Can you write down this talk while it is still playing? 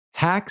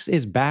Hacks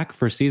is back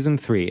for season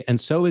 3,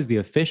 and so is the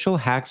official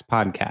Hacks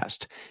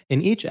podcast.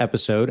 In each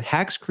episode,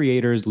 Hacks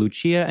creators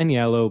Lucia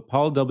Aniello,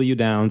 Paul W.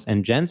 Downs,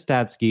 and Jen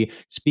Statsky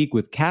speak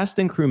with cast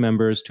and crew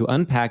members to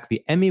unpack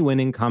the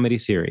Emmy-winning comedy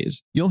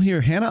series. You'll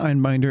hear Hannah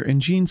Einbinder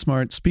and Gene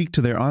Smart speak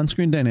to their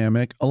on-screen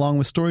dynamic, along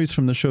with stories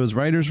from the show's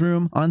writer's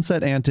room,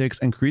 on-set antics,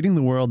 and creating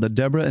the world that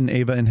Deborah and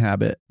Ava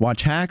inhabit.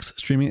 Watch Hacks,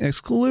 streaming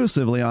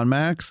exclusively on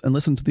Max, and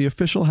listen to the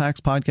official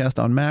Hacks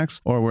podcast on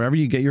Max or wherever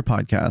you get your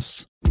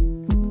podcasts.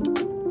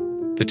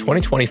 The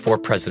 2024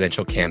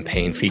 presidential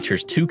campaign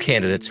features two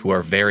candidates who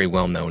are very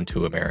well known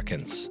to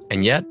Americans.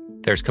 And yet,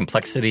 there's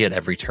complexity at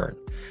every turn.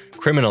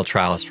 Criminal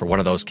trials for one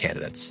of those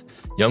candidates.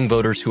 Young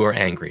voters who are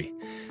angry.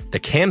 The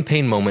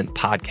Campaign Moment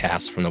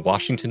podcast from the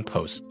Washington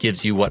Post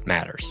gives you what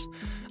matters.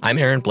 I'm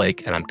Aaron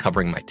Blake, and I'm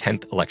covering my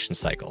 10th election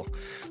cycle.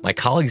 My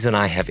colleagues and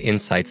I have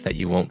insights that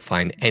you won't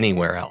find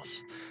anywhere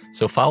else.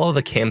 So follow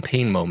The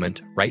Campaign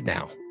Moment right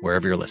now,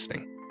 wherever you're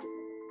listening.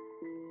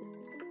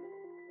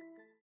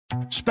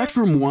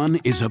 Spectrum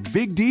One is a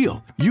big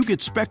deal. You get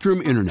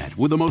Spectrum Internet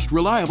with the most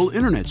reliable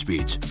internet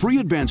speeds, free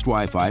advanced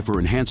Wi-Fi for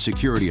enhanced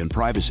security and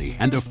privacy,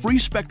 and a free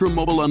Spectrum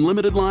Mobile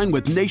Unlimited line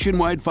with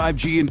nationwide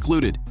 5G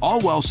included, all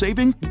while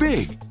saving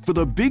big. For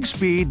the big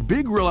speed,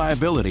 big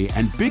reliability,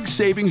 and big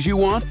savings you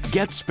want,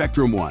 get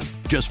Spectrum One.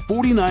 Just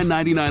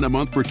 $49.99 a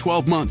month for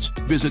 12 months.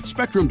 Visit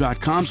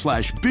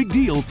spectrum.com/big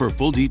deal for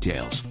full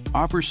details.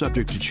 Offer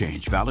subject to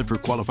change. Valid for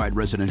qualified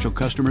residential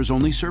customers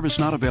only. Service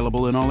not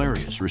available in all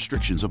areas.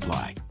 Restrictions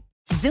apply.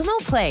 Xumo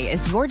Play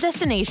is your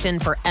destination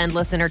for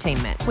endless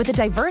entertainment. With a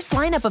diverse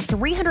lineup of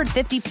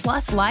 350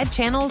 plus live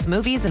channels,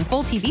 movies, and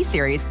full TV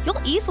series,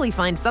 you'll easily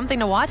find something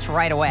to watch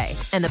right away.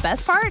 And the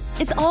best part?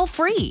 It's all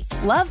free.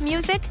 Love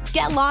music?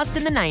 Get lost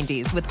in the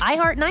 90s with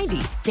iHeart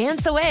 90s,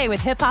 dance away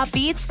with hip-hop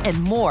beats,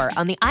 and more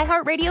on the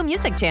iHeartRadio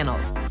music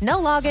channels. No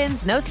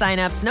logins, no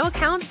signups, no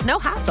accounts, no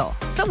hassle.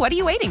 So what are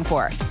you waiting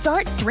for?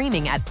 Start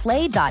streaming at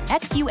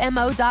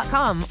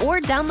play.xumo.com or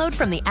download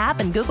from the app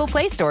and Google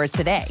Play stores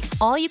today.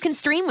 All you can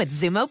stream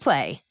with Xumo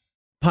Play.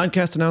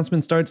 Podcast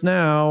announcement starts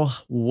now.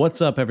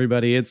 What's up,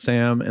 everybody? It's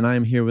Sam, and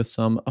I'm here with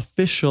some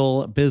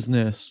official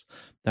business.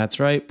 That's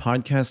right.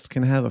 Podcasts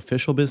can have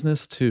official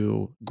business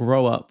too.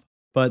 Grow up.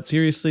 But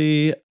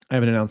seriously, I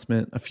have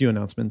a few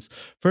announcements.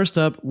 First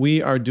up,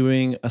 we are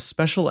doing a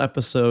special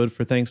episode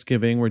for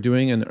Thanksgiving. We're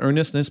doing an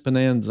earnestness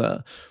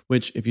bonanza,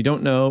 which, if you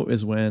don't know,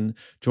 is when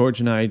George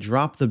and I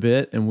drop the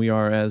bit and we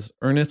are as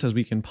earnest as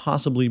we can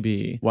possibly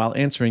be while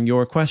answering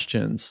your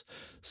questions.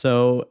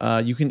 So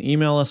you can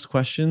email us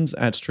questions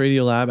at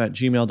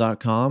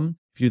stradiolab@gmail.com.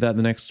 If you do that in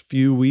the next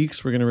few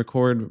weeks, we're going to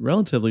record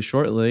relatively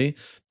shortly.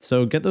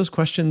 So get those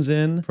questions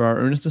in for our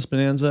earnestness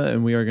bonanza,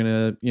 and we are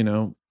going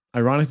to,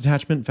 ironic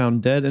detachment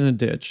found dead in a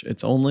ditch.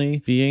 It's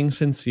only being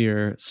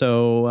sincere.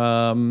 So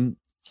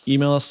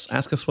email us,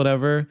 ask us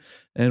whatever,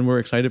 and we're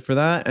excited for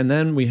that. And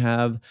then we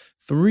have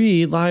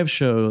 3 live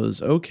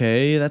shows.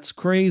 Okay, that's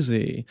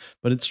crazy,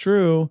 but it's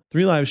true.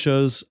 3 live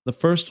shows. The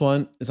first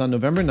one is on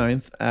November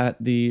 9th at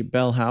the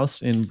Bell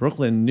House in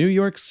Brooklyn, New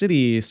York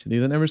City, city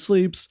that never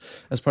sleeps,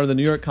 as part of the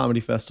New York Comedy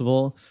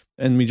Festival.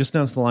 And we just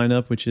announced the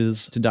lineup, which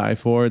is to die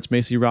for. It's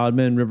Macy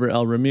Rodman, River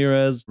L.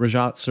 Ramirez,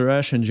 Rajat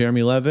Suresh, and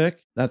Jeremy Levick.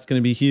 That's going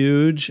to be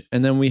huge.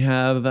 And then we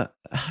have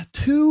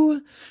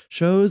 2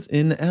 shows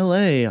in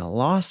LA,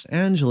 Los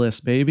Angeles,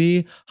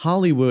 baby,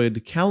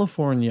 Hollywood,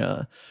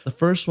 California. The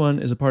first one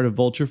is a part of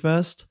Vulture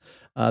Fest.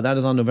 That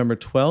is on November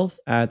 12th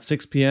at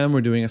 6 p.m.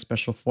 We're doing a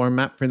special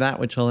format for that,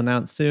 which I'll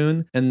announce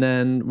soon. And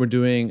then we're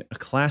doing a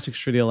classic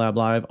Stradio Lab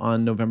Live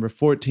on November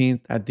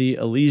 14th at the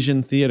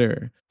Elysian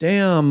Theater.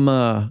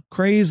 Damn,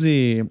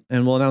 crazy.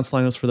 And we'll announce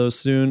lineups for those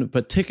soon.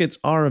 But tickets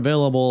are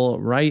available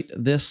right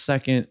this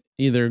second.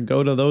 Either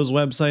go to those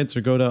websites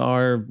or go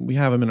to we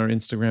have them in our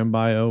Instagram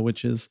bio,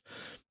 which is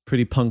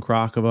pretty punk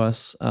rock of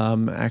us.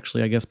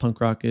 Actually, I guess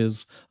punk rock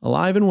is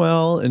alive and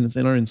well, and it's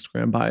in our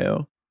Instagram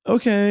bio.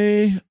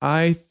 Okay,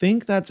 I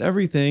think that's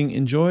everything.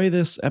 Enjoy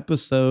this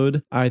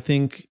episode. I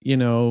think,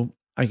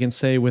 I can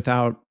say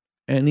without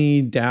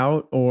any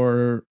doubt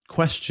or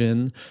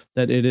question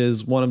that it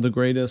is one of the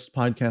greatest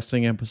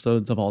podcasting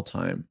episodes of all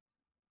time.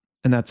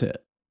 And that's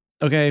it.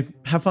 Okay,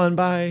 have fun.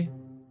 Bye.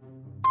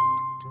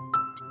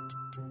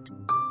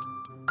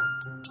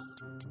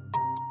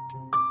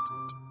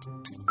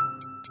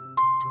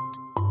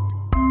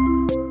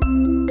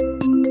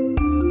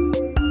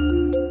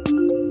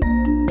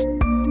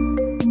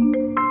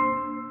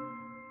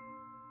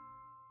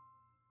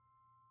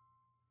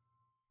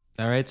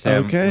 All right,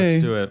 Sam, okay.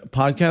 Let's do it.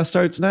 Podcast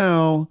starts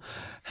now.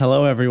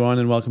 Hello, everyone,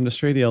 and welcome to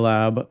Stradio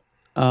Lab.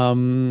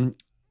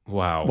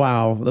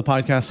 Wow. The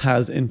podcast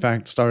has, in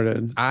fact,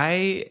 started.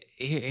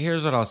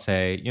 Here's what I'll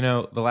say.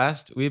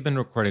 We've been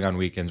recording on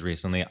weekends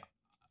recently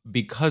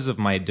because of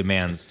my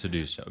demands to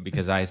do so.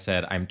 Because I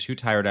said, I'm too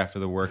tired after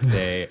the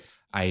workday.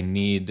 I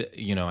need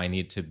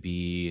to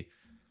be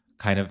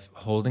kind of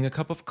holding a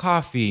cup of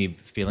coffee,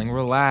 feeling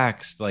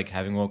relaxed, like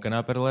having woken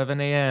up at 11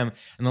 a.m.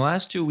 And the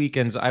last 2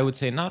 weekends, I would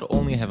say not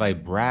only have I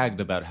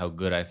bragged about how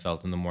good I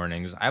felt in the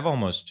mornings, I've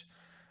almost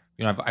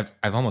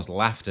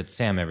laughed at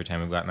Sam every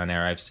time I've gotten on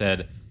air. I've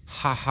said,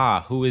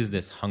 haha, who is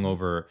this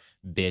hungover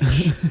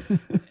bitch?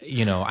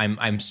 You know,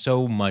 I'm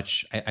so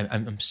much,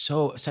 I'm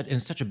so in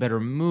such a better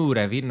mood.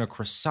 I've eaten a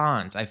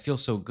croissant. I feel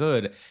so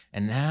good.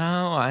 And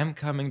now I'm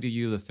coming to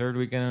you the third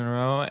weekend in a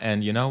row.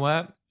 And you know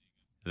what?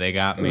 They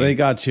got me. They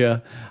got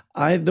you.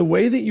 The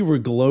way that you were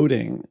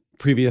gloating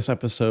previous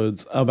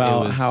episodes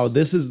about how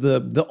this is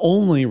the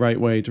only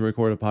right way to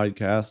record a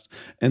podcast,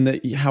 and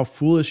that how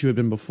foolish you had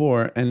been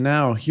before, and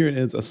now here it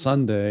is, a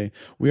Sunday.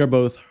 We are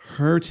both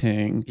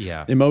hurting,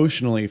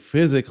 emotionally,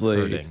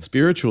 physically,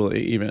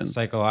 spiritually, even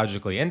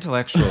psychologically,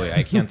 intellectually.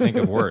 I can't think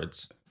of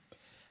words.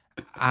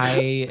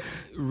 I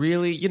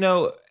really, you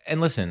know,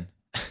 and listen.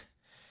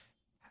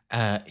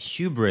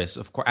 Hubris,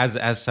 of course,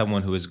 as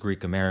someone who is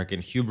Greek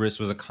American, hubris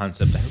was a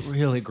concept I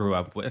really grew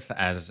up with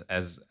as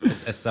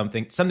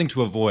something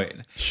to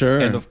avoid. Sure.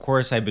 And of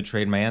course, I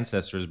betrayed my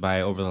ancestors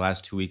by over the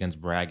last 2 weekends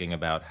bragging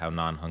about how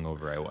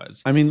non-hungover I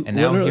was. I mean, and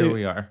now here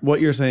we are.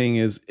 What you're saying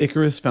is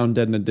Icarus found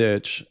dead in a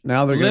ditch.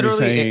 Now they're going to be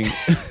saying,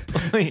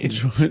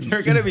 please,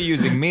 you're going to be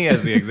using me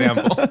as the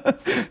example.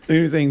 They're going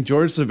to be saying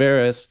George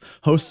Severus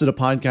hosted a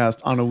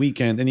podcast on a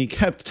weekend, and he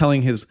kept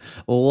telling his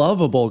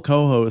lovable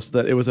co-host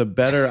that it was a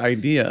better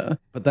idea.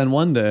 But then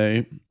one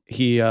day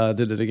he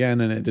did it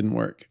again and it didn't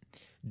work.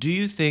 Do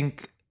you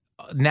think,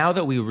 now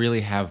that we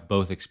really have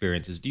both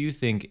experiences, do you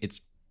think it's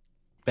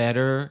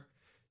better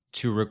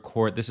to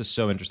record? This is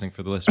so interesting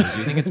for the listeners. Do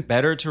you think it's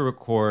better to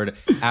record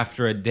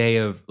after a day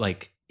of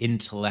like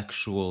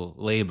intellectual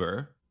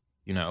labor?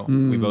 You know,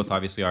 we both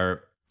obviously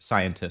are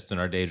scientists in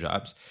our day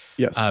jobs.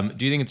 Yes.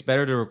 Do you think it's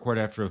better to record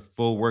after a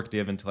full workday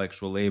of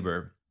intellectual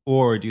labor?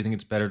 Or do you think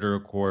it's better to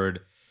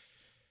record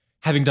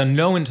having done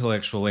no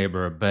intellectual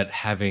labor, but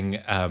having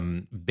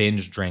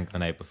binge drank the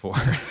night before?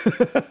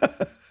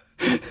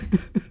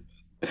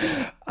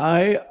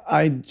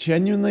 I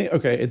genuinely,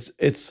 okay,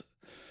 it's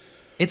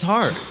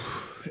hard.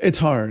 It's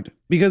hard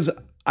because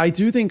I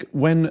do think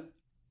when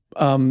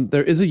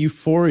there is a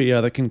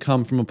euphoria that can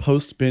come from a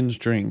post binge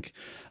drink,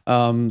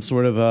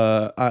 sort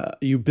of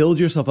you build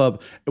yourself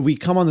up. We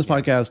come on this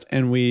podcast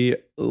and we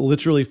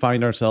literally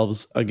find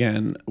ourselves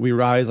again. We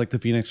rise like the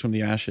phoenix from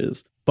the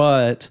ashes.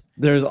 But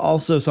there's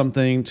also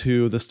something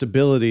to the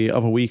stability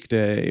of a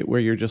weekday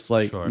where you're just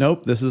like,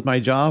 nope, this is my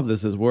job.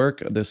 This is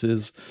work.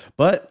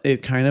 But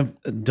it kind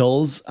of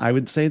dulls, I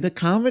would say, the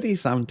comedy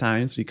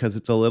sometimes because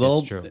it's a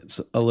little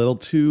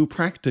too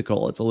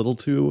practical. It's a little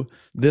too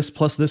this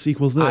plus this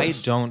equals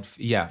this.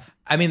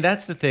 I mean,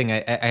 that's the thing. I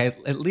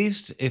at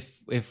least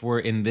if we're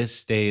in this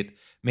state,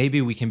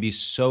 maybe we can be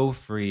so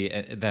free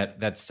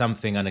that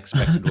something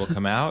unexpected will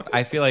come out.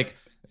 I feel like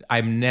I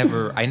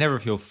never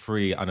feel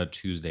free on a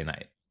Tuesday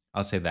night.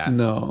 I'll say that.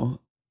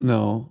 No,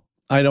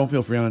 I don't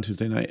feel free on a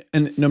Tuesday night.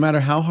 And no matter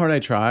how hard I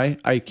try,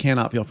 I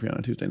cannot feel free on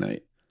a Tuesday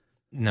night.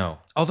 No.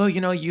 Although, you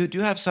know, you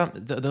do have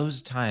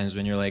those times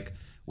when you're like,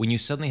 when you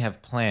suddenly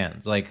have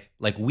plans, like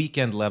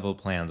weekend level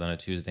plans on a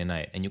Tuesday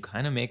night, and you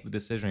kind of make the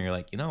decision, you're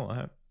like, you know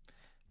what?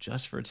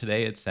 Just for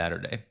today, it's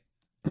Saturday.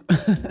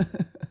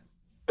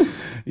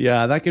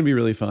 Yeah, that can be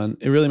really fun.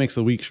 It really makes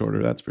the week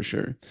shorter, that's for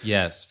sure.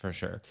 Yes, for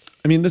sure.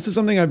 I mean, this is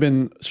something I've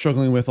been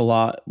struggling with a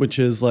lot, which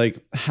is like,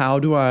 how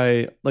do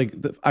I,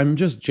 I'm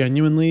just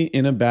genuinely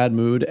in a bad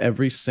mood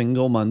every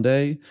single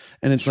Monday.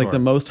 And it's like the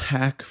most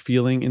hack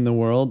feeling in the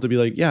world to be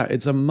like, yeah,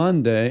 it's a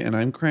Monday and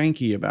I'm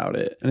cranky about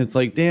it. And it's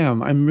like,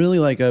 damn, I'm really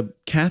like a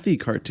Kathy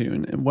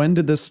cartoon. And when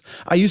did this,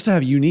 I used to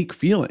have unique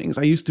feelings.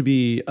 I used to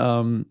be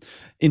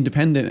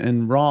independent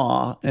and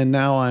raw. And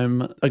now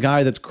I'm a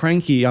guy that's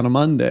cranky on a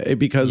Monday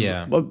because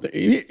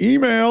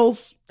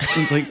emails.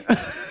 It's like,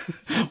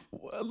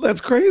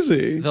 that's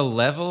crazy. The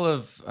level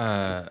of,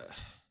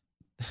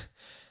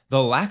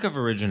 the lack of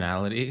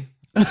originality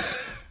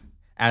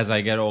as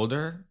I get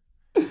older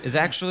is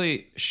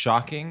actually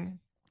shocking,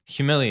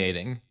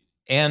 humiliating,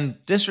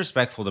 and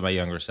disrespectful to my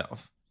younger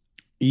self.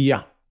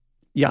 Yeah.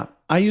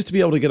 I used to be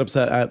able to get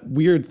upset at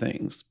weird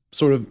things,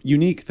 sort of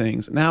unique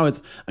things. Now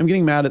I'm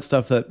getting mad at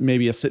stuff that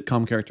maybe a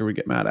sitcom character would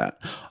get mad at.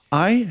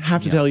 I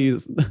have to tell you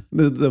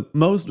the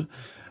most,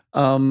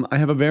 I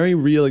have a very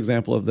real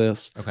example of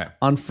this. Okay.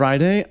 On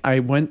Friday, I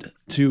went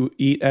to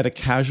eat at a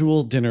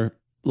casual dinner,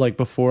 like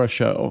before a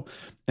show,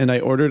 and I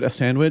ordered a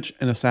sandwich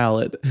and a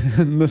salad,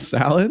 and the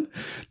salad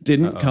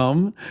didn't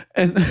come.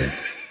 And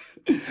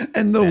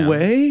the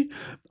way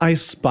I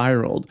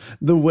spiraled,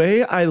 the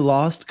way I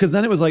lost, because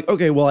then it was like,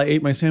 okay, well, I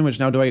ate my sandwich.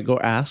 Now do I go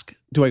ask?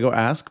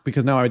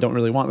 Because now I don't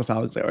really want the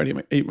salad because I already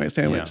ate my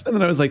sandwich. Yeah. And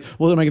then I was like,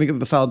 well, am I going to get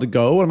the salad to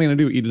go? What am I going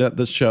to do? Eat it at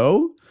the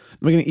show?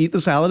 Am I going to eat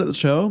the salad at the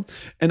show?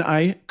 And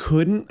I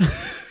couldn't.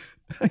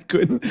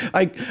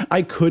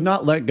 I could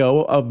not let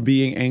go of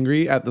being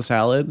angry at the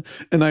salad.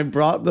 And I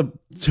brought the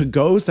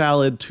to-go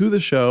salad to the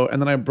show. And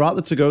then I brought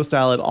the to-go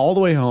salad all the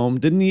way home,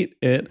 didn't eat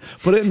it,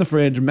 put it in the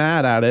fridge,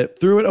 mad at it,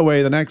 threw it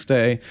away the next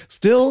day.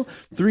 Still,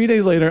 3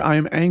 days later, I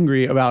am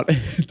angry about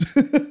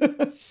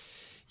it.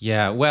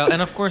 Yeah, well,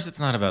 and of course it's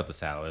not about the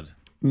salad.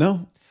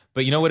 No.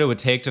 But you know what it would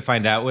take to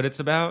find out what it's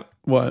about?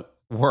 What?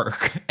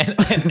 Work.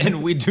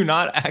 And we do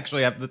not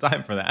actually have the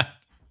time for that.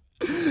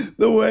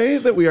 The way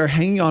that we are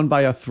hanging on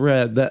by a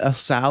thread that a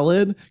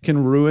salad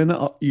can ruin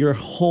your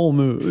whole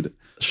mood.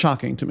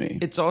 Shocking to me.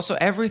 It's also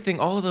everything,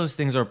 all of those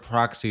things are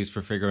proxies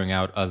for figuring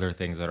out other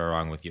things that are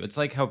wrong with you. It's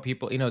like how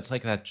people, it's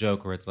like that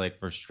joke where it's like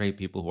for straight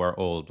people who are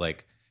old,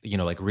 like,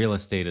 like real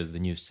estate is the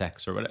new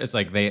sex or whatever. It's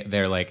like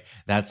they're like,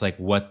 that's like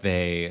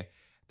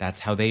that's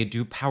how they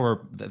do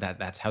power.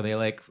 That's how they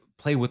like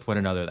play with one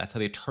another. That's how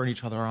they turn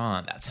each other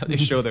on. That's how they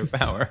show their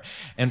power.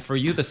 And for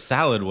you, the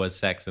salad was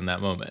sex in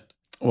that moment.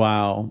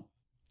 Wow.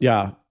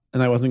 Yeah.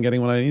 And I wasn't getting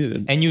what I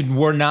needed. And you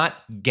were not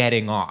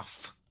getting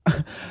off.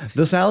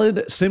 The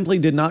salad simply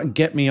did not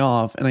get me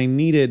off, and I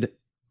needed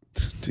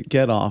to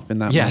get off in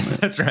that moment. Yes,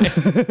 that's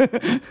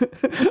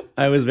right.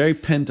 I was very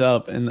pent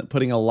up and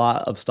putting a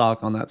lot of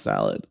stock on that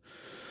salad.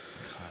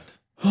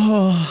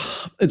 God.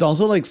 It's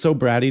also like so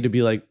bratty to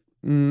be like,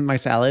 my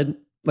salad?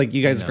 Like,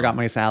 you guys forgot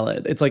my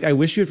salad. It's like, I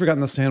wish you had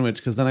forgotten the sandwich,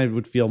 because then I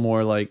would feel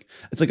more like,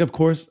 it's like, of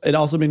course, it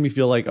also made me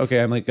feel like,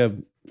 okay, I'm like a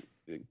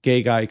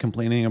gay guy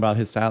complaining about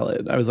his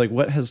salad. I was like,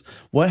 what has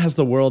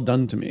the world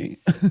done to me?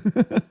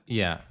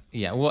 Yeah.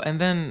 Well, and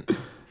then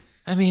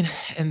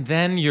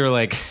you're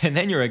like, and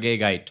then you're a gay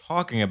guy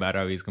talking about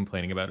how he's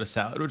complaining about a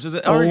salad, which is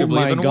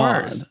arguably even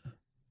worse.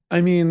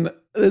 I mean,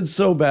 it's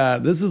so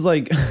bad. This is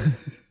like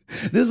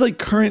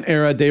current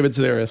era David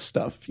Sedaris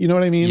stuff. You know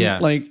what I mean? Yeah.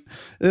 Like,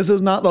 this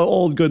is not the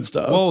old good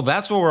stuff. Well,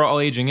 that's what we're all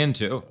aging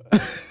into.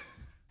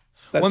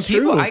 That's when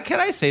true. people, can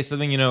I say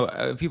something?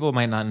 People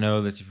might not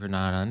know this if you're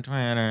not on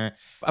Twitter.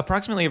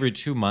 Approximately every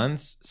 2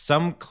 months,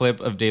 some clip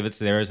of David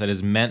Sedaris that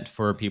is meant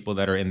for people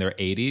that are in their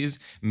 80s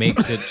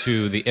makes it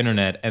to the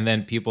internet, and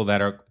then people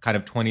that are kind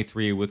of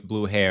 23 with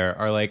blue hair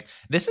are like,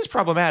 "This is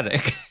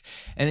problematic,"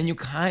 and then you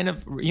kind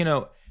of,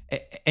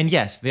 and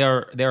yes, they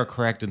are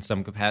correct in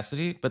some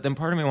capacity, but then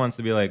part of me wants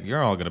to be like,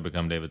 "You're all going to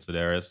become David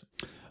Sedaris."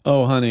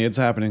 Oh, honey, it's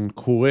happening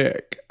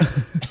quick.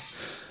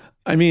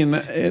 I mean,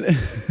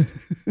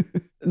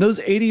 those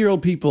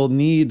 80-year-old people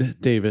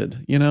need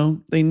David,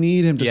 They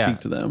need him to speak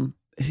to them.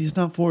 He's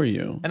not for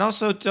you. And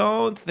also,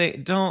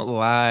 don't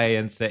lie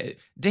and say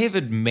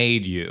David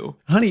made you.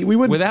 Honey, we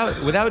would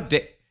without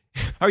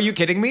Are you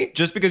kidding me?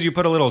 Just because you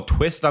put a little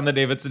twist on the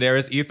David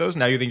Sedaris ethos,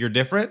 now you think you're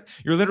different?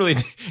 You're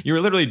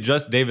literally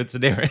just David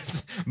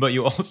Sedaris, but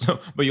you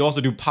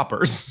also do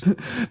poppers.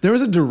 There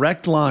was a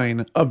direct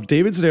line of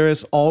David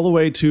Sedaris all the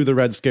way to the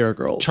Red Scare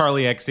Girls.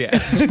 Charlie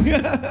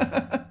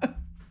XCX.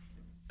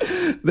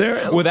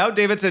 Without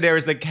David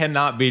Sedaris, that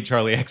cannot be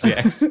Charlie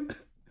XCX.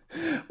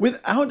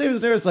 Without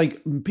David Sedaris,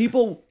 like,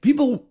 people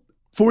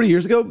 40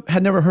 years ago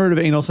had never heard of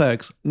anal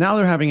sex. Now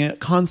they're having it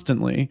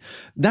constantly.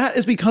 That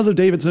is because of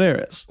David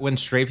Sedaris. When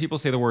straight people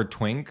say the word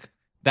twink,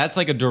 that's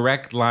like a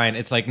direct line.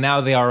 It's like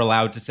now they are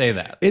allowed to say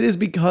that. It is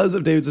because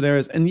of David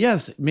Sedaris. And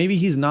yes, maybe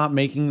he's not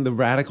making the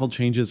radical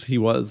changes he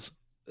was.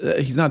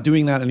 He's not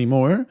doing that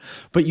anymore,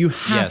 but you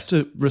have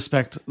to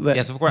respect that.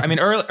 Yes, of course. I mean,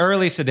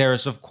 early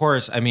Sedaris, of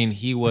course. I mean,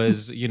 he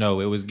was, it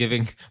was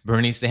giving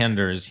Bernie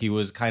Sanders. He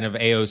was kind of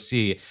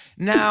AOC.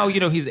 Now,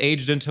 he's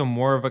aged into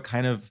more of a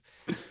kind of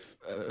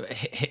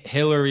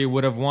Hillary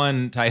would have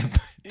won type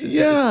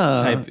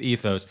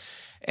ethos.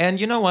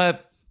 And you know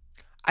what?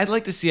 I'd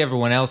like to see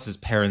everyone else's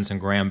parents and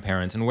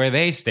grandparents and where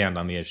they stand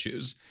on the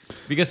issues.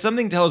 Because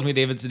something tells me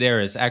David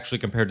Sedaris, actually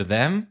compared to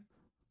them,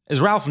 is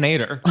Ralph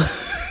Nader.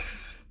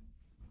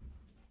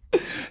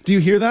 Do you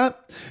hear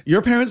that?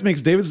 Your parents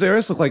makes David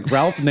Sedaris look like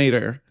Ralph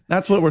Nader.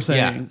 That's what we're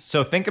saying. Yeah.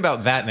 So think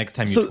about that next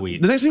time you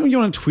tweet. The next time you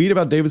want to tweet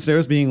about David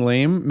Sedaris being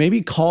lame,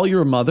 maybe call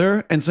your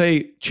mother and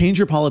say, change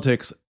your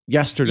politics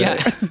yesterday.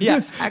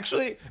 Yeah.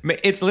 Actually,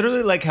 it's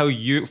literally like how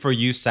for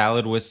you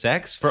salad was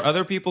sex. For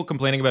other people,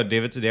 complaining about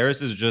David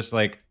Sedaris is just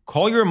like,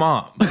 call your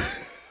mom.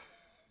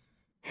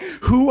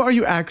 Who are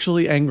you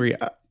actually angry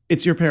at?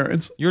 It's your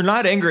parents. You're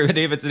not angry at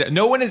David Sedaris.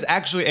 No one is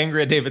actually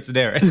angry at David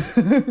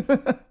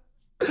Sedaris.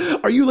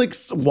 Are you like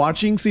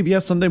watching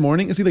CBS Sunday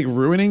Morning? Is he like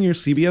ruining your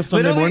CBS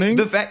Sunday Morning?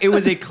 The fact it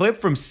was a clip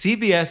from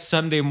CBS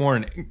Sunday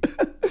Morning.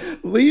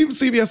 Leave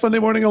CBS Sunday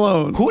Morning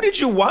alone. Who did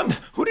you want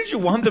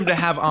them to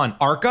have on?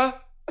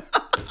 Arca?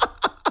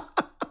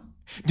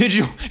 Did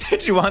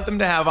you want them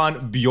to have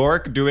on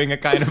Bjork doing a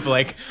kind of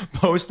like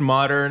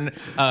postmodern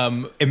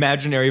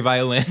imaginary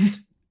violin?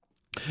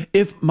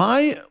 If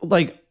my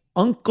like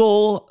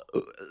uncle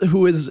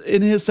who is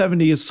in his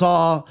 70s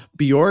saw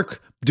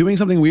Bjork doing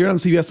something weird on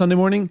CBS Sunday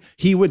Morning,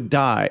 he would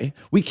die.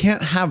 We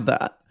can't have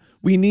that.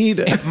 We need...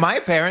 If my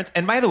parents,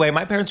 and by the way,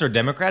 my parents are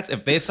Democrats,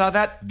 if they saw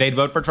that, they'd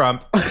vote for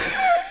Trump.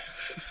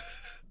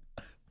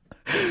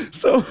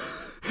 So,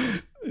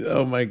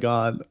 oh my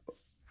God.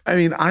 I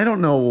mean, I don't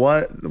know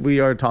what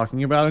we are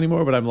talking about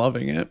anymore, but I'm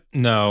loving it.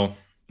 No,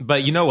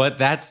 but you know what?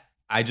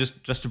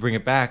 Just to bring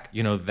it back,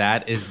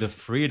 that is the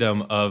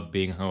freedom of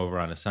being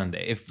hungover on a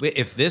Sunday.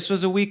 If this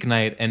was a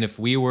weeknight and if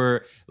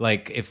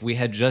we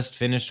had just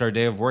finished our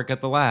day of work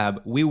at the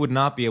lab, we would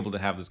not be able to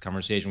have this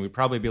conversation. We'd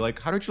probably be like,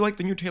 how did you like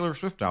the new Taylor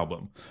Swift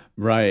album?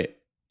 Right.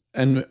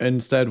 And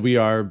instead we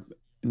are,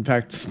 in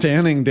fact,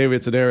 standing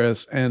David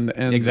Sedaris and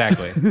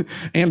exactly.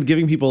 and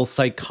giving people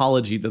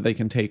psychology that they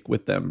can take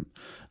with them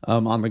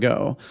on the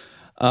go.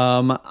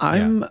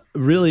 I'm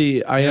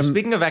really, I am.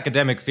 Speaking of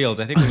academic fields,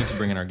 I think we need to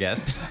bring in our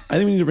guest. I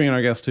think we need to bring in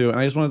our guest too. And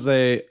I just want to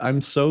say,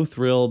 I'm so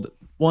thrilled,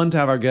 one, to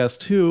have our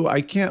guest. Two,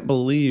 I can't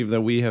believe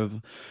that we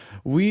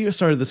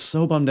started this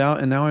so bummed out,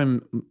 and now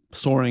I'm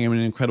soaring. I'm in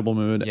an incredible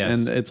mood, Yes.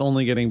 and it's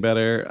only getting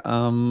better.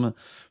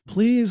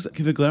 Please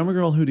give a glamour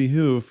girl hootie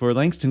hoo for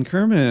Langston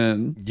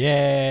Kerman.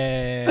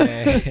 Yeah.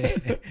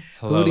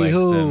 Hello, Hootie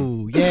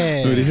hoo. Langston.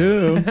 Yeah. Hootie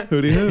hoo,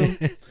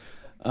 hootie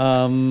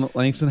hoo.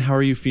 Langston, how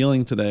are you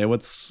feeling today?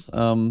 What's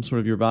sort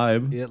of your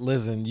vibe? Yeah,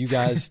 listen, you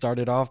guys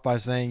started off by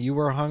saying you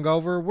were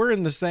hungover. We're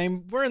in the same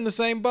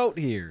boat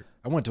here.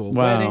 I went to a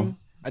Wow. wedding.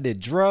 I did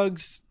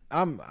drugs.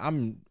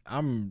 I'm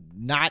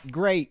not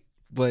great,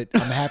 but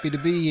I'm happy to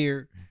be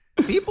here.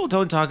 People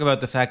don't talk about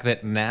the fact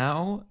that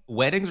now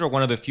weddings are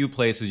one of the few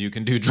places you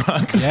can do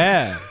drugs.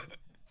 Yeah.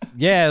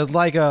 Yeah, it's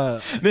like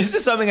This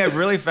is something I've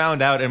really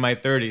found out in my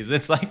 30s.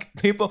 It's like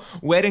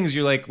weddings,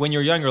 you're like, when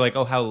you're young, you're like,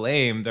 oh, how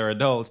lame, they're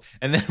adults.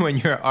 And then when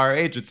you're our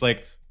age, it's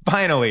like,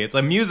 finally, it's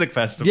a music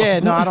festival. yeah,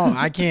 no,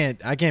 I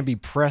can't be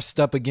pressed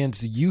up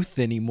against youth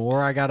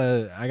anymore. I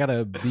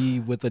gotta be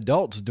with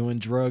adults doing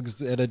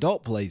drugs at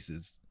adult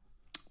places.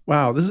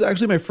 Wow, this is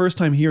actually my first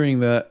time hearing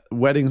that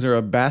weddings are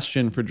a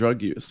bastion for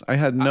drug use. I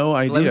had no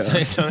Let me idea. tell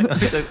you something.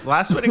 The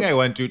last wedding I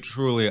went to,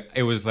 truly,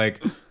 it was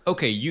like,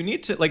 okay, you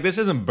need to, like, this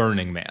isn't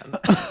Burning Man.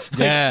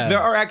 Yeah. There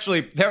are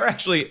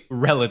actually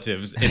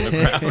relatives in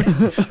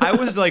the crowd. I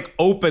was like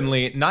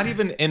openly, not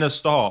even in a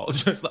stall,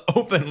 just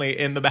openly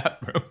in the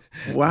bathroom.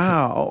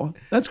 Wow,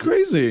 that's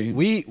crazy.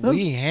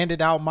 We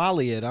handed out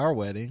Molly at our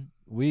wedding.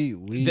 We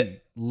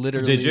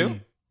literally Did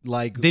you?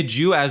 Like Did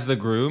you, as the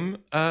groom,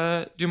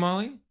 do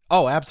Molly?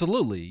 oh,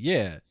 absolutely.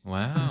 Yeah.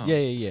 Wow.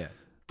 Yeah.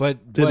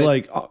 But Did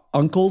like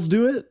uncles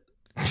do it?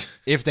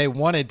 if they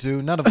wanted to,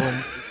 none of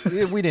them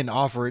we didn't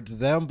offer it to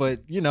them,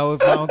 but you know, if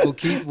my Uncle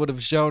Keith would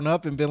have shown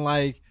up and been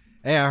like,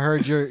 "Hey, I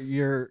heard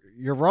you're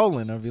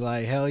rolling." I'd be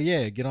like, "Hell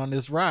yeah, get on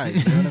this ride."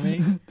 You know what I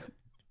mean?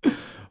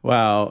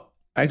 Wow.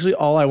 Actually,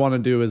 all I want to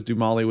do is do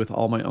Molly with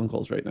all my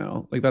uncles right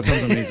now. Like, that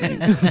sounds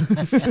amazing.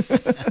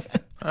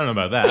 I don't know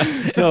about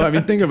that. No, I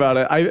mean, think about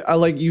it. I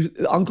like you.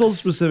 Uncles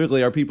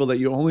specifically are people that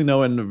you only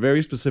know in a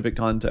very specific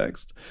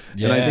context.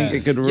 And I think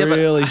it could Yeah, but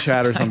really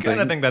shatter I something.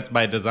 kind of think that's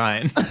by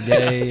design.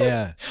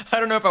 Yeah. I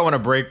don't know if I want to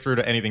break through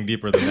to anything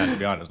deeper than that, to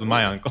be honest, with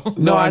my uncle.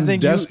 No, I I'm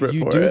think desperate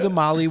you for do it. the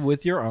Molly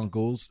with your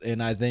uncles,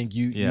 and I think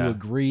you Yeah.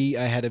 agree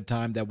ahead of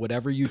time that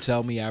whatever you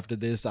tell me after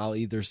this, I'll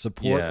either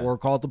support Yeah. or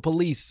call the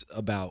police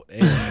about,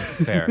 and,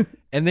 Fair.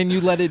 and then you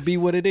let it be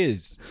what it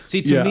is.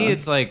 See, to Yeah. me,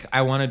 it's like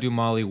I want to do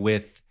Molly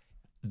with,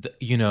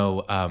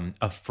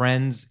 a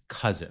friend's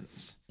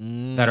cousins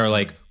that are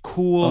like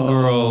cool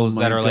girls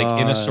my that are like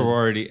in a God.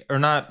 sorority or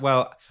not.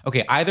 Well,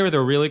 okay, either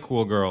they're really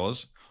cool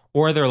girls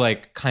or they're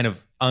like kind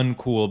of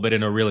uncool, but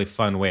in a really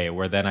fun way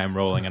where then I'm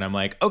rolling and I'm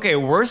like, okay,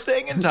 we're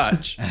staying in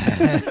touch.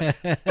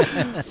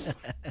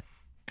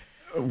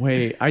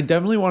 Wait, I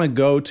definitely want to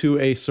go to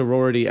a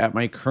sorority at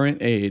my current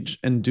age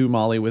and do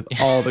Molly with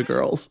all the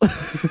girls.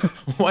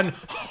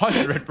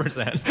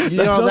 100%. You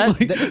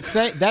know,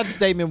 sounds that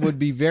statement would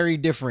be very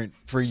different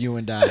for you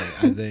and I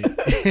think.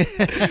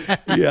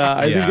 Yeah,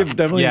 I Yeah. think it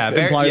definitely Yeah,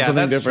 implies something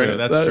that's different. true,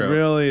 that's that true.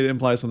 really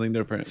implies something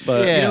different.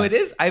 But Yeah. You know, it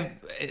is.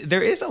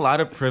 There is a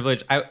lot of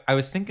privilege. I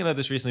was thinking about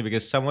this recently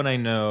because someone I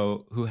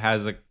know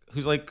who's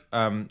like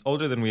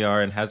older than we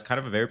are and has kind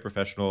of a very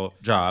professional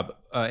job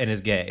and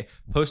is gay,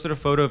 posted a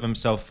photo of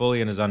himself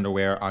fully in his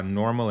underwear on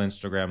normal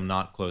Instagram,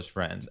 not close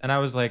friends. And I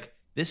was like,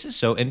 this is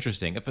so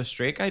interesting. If a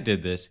straight guy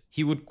did this,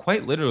 he would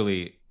quite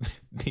literally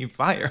be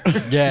fired.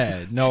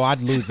 Yeah, no,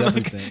 I'd lose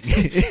everything.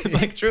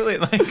 Like truly,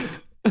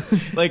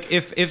 like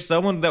if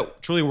someone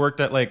that truly worked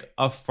at like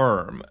a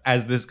firm,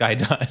 as this guy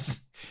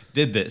does,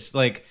 did this,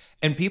 like,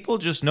 and people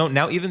just know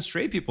now, even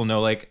straight people know,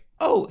 like,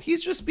 oh,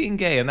 he's just being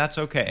gay and that's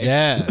okay.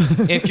 Yeah.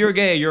 If you're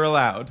gay, you're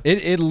allowed.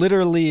 It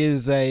literally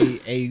is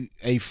a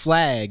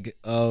flag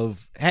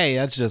of, hey,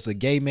 that's just a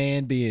gay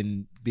man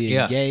being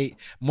Yeah. gay.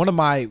 One of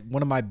my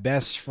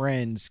best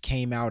friends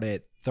came out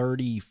at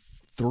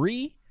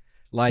 33,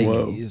 like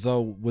Whoa.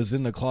 so was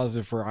in the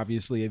closet for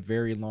obviously a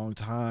very long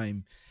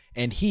time,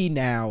 and he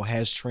now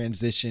has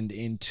transitioned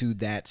into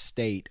that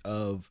state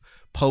of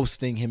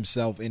posting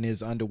himself in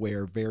his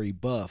underwear very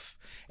buff,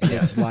 and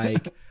it's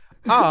like,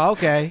 oh,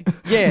 okay,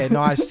 yeah,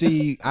 no, I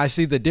see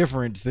the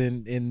difference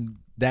in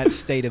that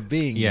state of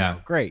being. Yeah.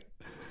 now. Great.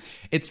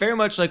 It's very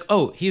much like,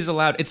 oh, he's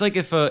allowed. It's like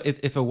if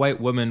a white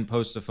woman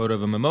posts a photo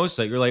of a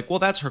mimosa, you're like, well,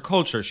 that's her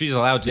culture. She's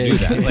allowed to do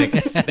that. Like,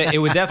 it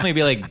would definitely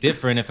be like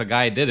different if a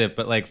guy did it,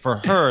 but like for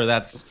her,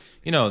 that's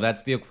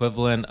the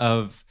equivalent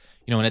of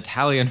an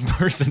Italian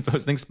person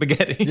posting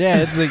spaghetti.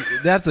 Yeah,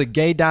 that's a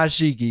gay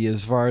dashiki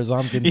as far as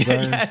I'm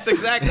concerned. Yes,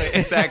 exactly.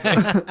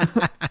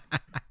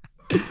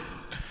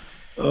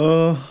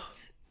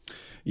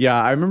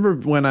 Yeah, I remember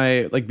when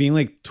I like being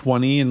like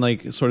 20 and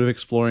like sort of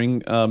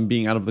exploring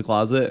being out of the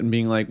closet and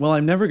being like, well,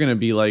 I'm never going to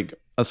be like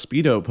a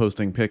Speedo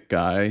posting pic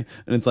guy,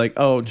 and it's like,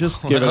 oh,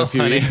 just give it a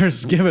few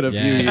years. Give it a few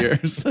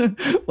years.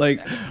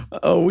 Like,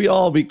 oh,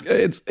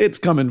 it's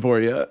coming for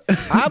you.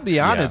 I'll be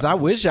honest. I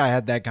wish I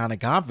had that kind of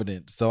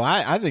confidence. So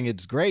I think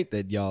it's great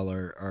that y'all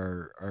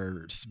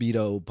are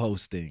Speedo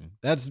posting.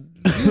 That's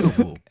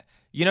beautiful.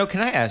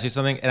 Can I ask you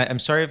something? And I'm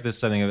sorry if this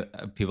is something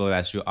people have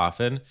asked you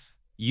often.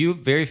 You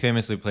very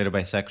famously played a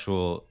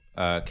bisexual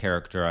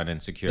character on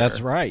Insecure.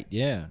 That's right.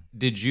 Yeah.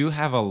 Did you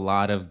have a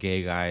lot of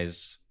gay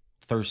guys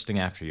thirsting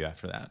after you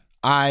after that?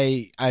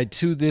 I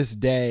to this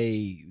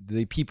day,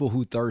 the people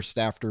who thirst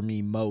after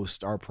me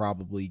most are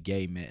probably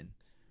gay men.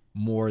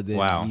 More than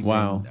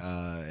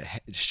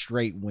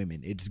straight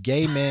women. It's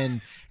gay men,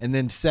 and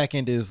then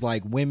second is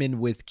like women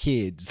with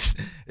kids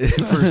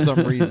for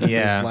some reason.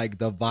 Yeah. It's like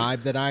the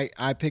vibe that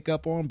I pick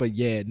up on. But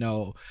yeah,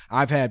 no,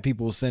 I've had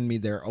people send me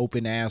their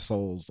open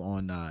assholes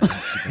on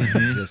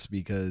Instagram just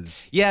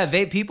because. Yeah,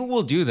 people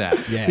will do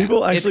that. Yeah.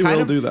 People actually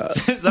will do that.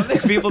 Something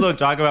people don't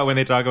talk about when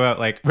they talk about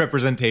like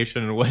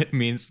representation and what it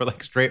means for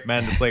like straight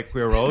men to play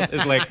queer roles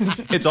is like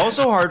it's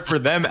also hard for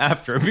them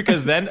after,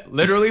 because then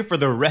literally for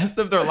the rest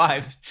of their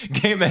lives,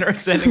 gay men are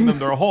sending them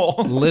their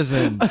holes.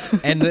 Listen,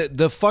 and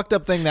the fucked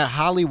up thing that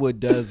Hollywood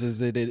does is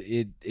that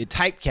it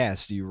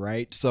typecasts you,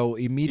 right? So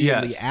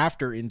immediately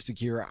after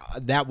Insecure,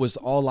 that was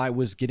all I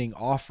was getting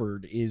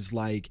offered is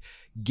like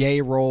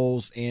gay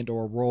roles and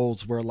or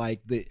roles where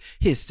like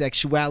his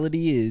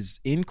sexuality is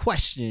in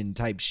question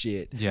type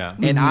shit. Yeah.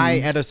 And I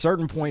at a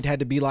certain point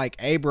had to be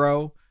like, hey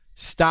bro,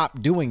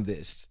 stop doing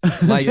this.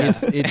 Like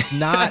it's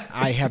not,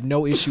 I have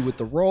no issue with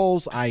the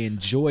roles. I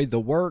enjoy the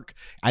work.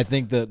 I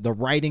think the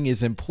writing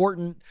is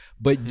important,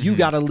 but you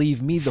got to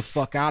leave me the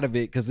fuck out of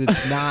it because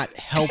it's not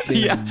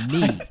helping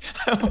me.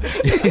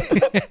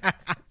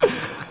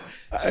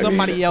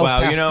 Somebody else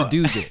has to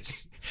do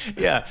this.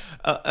 Yeah,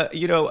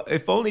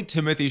 if only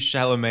Timothée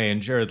Chalamet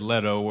and Jared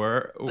Leto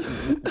were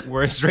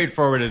as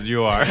straightforward as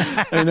you are.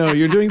 I know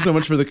you're doing so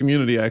much for the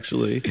community,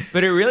 actually.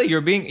 But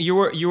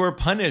you were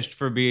punished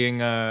for being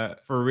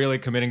for really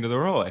committing to the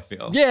role. I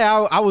feel.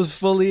 Yeah, I was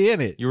fully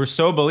in it. You were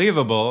so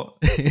believable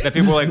that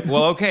people were like,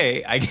 "Well,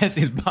 okay, I guess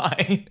he's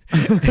bi."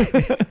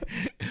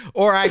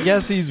 Or I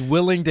guess he's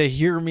willing to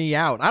hear me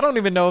out. I don't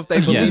even know if they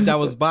believed I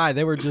was bi.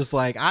 They were just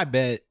like, I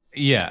bet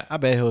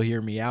he'll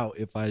hear me out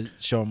if I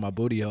show him my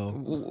booty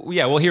hole.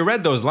 Yeah, well, he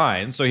read those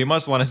lines, so he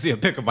must want to see a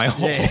pic of my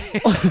hole.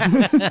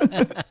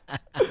 Yeah.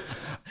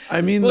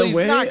 I mean,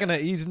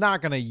 he's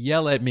not gonna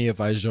yell at me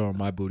if I show him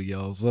my booty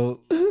hole.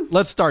 So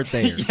let's start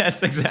there.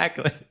 Yes,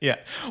 exactly. Yeah.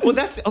 Well,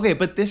 that's okay,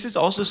 but this is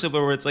also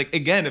similar where it's like,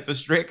 again, if a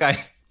straight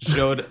guy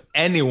showed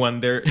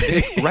anyone their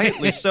dick,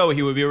 rightly so,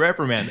 he would be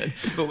reprimanded.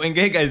 But when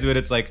gay guys do it,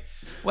 it's like,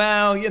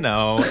 well,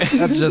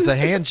 that's just a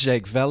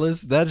handshake,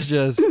 fellas. That's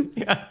just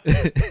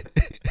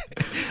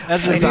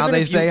that's just how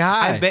they say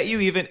hi. I bet you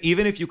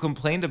even if you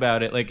complained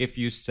about it, like if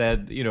you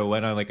said,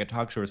 went on like a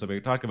talk show or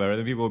something, talked about it,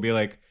 then people would be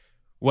like,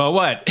 well,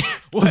 what?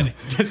 What?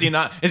 Does he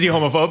not? Is he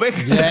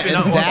homophobic?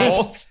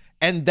 Yeah,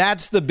 and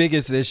that's the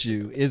biggest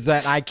issue is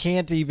that I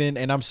can't even,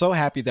 and I'm so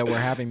happy that we're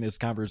having this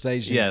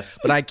conversation. Yes.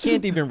 But I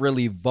can't even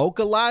really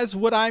vocalize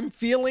what I'm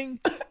feeling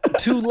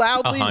too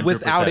loudly 100%,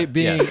 without it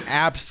being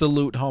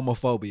absolute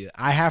homophobia.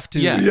 I have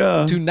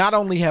to not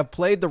only have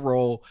played the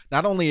role,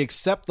 not only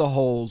accept the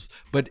holes,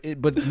 but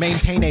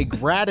maintain a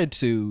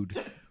gratitude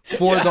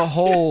for the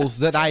holes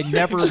that I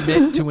never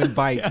meant to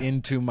invite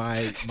into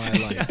my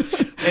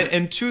life.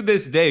 And to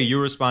this day,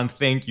 you respond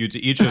thank you to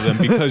each of them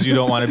because you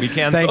don't want to be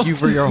canceled. Thank you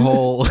for your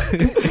hole.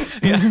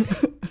 Yeah.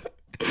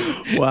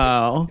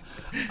 Wow.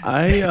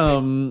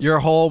 Your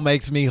hole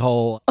makes me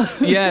whole.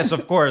 Yes,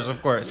 of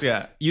course.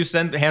 Yeah. You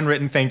send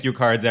handwritten thank you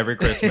cards every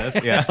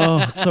Christmas. Yeah.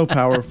 Oh, it's so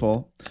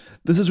powerful.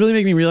 This is really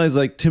making me realize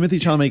like Timothée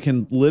Chalamet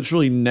can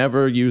literally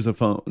never use a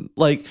phone.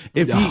 Like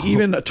if he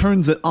even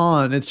turns it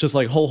on, it's just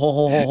like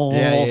hole.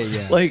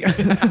 Yeah. Like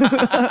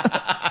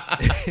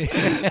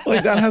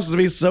like that has to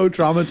be so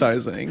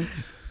traumatizing.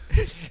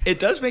 It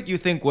does make you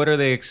think, what are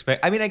they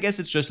expect? I mean, I guess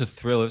it's just a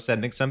thrill of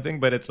sending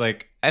something, but it's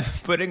like I'm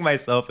putting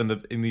myself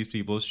in these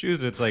people's shoes,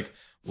 and it's like,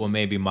 well,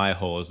 maybe my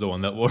hole is the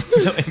one that will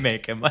really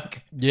make him.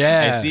 Like,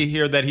 yeah, I see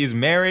here that he's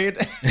married,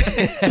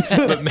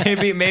 but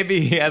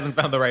maybe he hasn't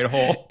found the right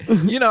hole.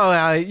 You know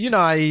how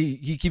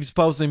he keeps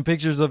posting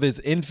pictures of his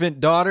infant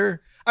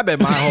daughter. I bet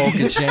my hole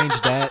could change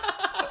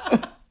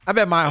that. I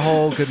bet my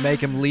hole could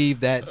make him leave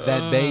that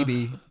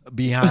baby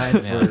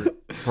behind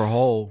for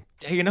hole.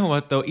 Hey, you know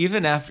what though?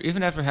 Even after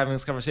having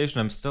this conversation,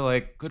 I'm still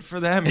like, good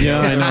for them. Yeah,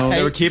 I know.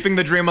 They were keeping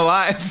the dream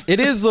alive. It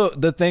is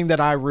the thing that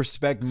I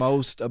respect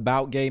most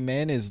about gay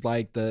men is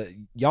like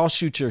y'all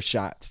shoot your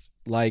shots.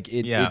 Like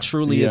it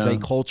truly is a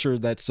culture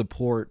that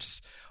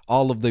supports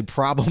all of the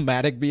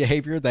problematic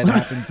behavior that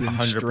happens in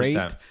 100%. Straight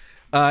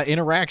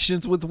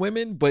interactions with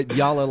women. But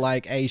y'all are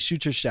like, hey,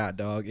 shoot your shot,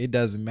 dog. It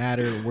doesn't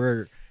matter.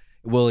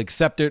 We'll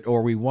accept it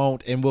or we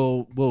won't, and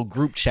we'll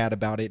group chat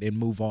about it and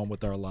move on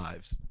with our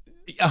lives.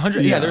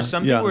 100. Yeah, there's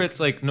something where it's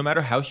like, no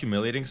matter how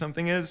humiliating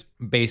something is,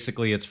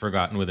 basically it's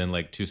forgotten within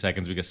like 2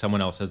 seconds because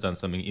someone else has done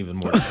something even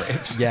more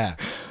depraved. Yeah.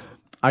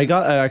 I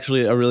got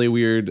actually a really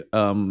weird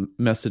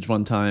message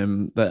one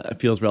time that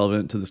feels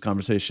relevant to this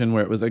conversation,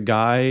 where it was a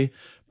guy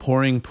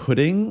pouring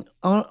pudding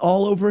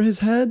all over his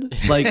head.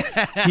 Like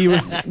he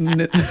was.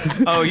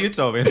 Oh, you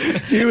told me.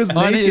 He was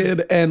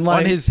naked and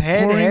like on his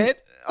head.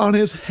 On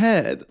his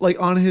head, like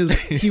on his,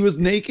 he was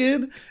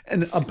naked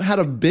and had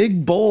a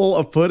big bowl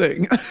of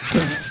pudding,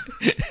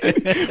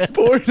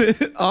 poured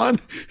it on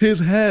his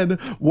head,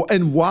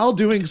 and while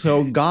doing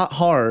so, got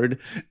hard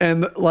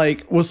and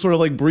like was sort of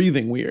like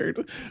breathing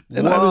weird.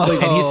 And I was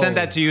like, and he sent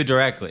that to you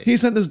directly. He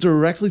sent this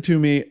directly to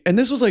me, and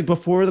this was like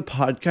before the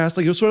podcast.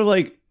 Like it was sort of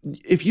like,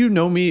 if you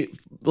know me,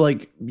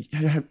 like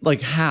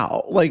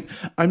how, like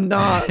I'm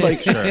not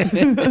like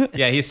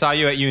Yeah, he saw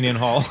you at Union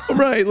Hall.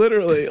 Right,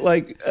 literally.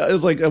 Like it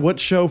was like, what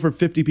show for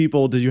 50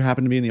 people did you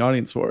happen to be in the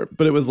audience for?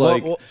 But it was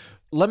like, well,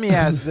 let me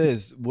ask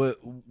this: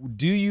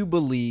 do you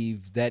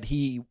believe that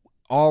he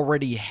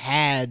already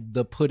had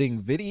the pudding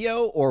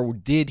video, or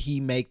did he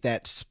make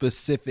that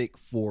specific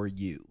for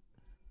you?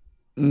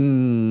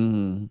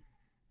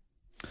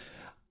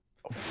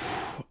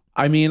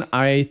 I mean,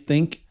 I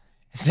think.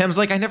 Sam's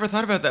like, I never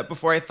thought about that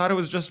before. I thought it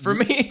was just for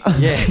me.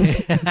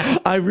 Yeah,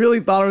 I really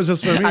thought it was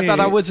just for me. I thought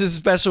I was his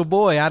special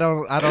boy. I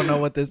don't know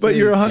what this is. But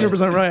you're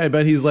 100% right. I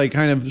bet he's like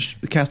kind of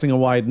casting a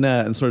wide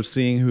net and sort of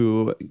seeing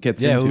who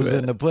gets into who's it.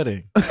 in the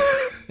pudding.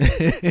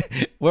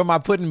 Where my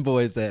pudding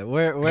boys at?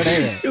 Where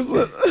they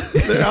at?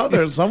 They're out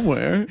there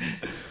somewhere.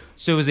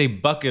 So it was a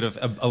bucket of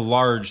a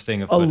large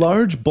thing of A pudding.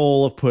 large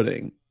bowl of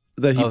pudding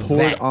that he A poured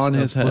vat on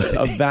of his head. pudding.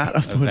 A vat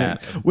of pudding.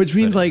 vat of Which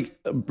means pudding.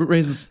 like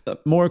raises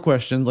more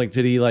questions. Like,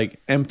 did he like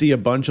empty a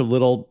bunch of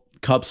little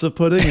cups of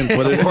pudding and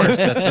put it Of course,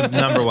 that's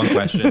the number one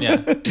question. Yeah.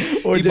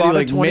 or He did bought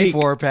like a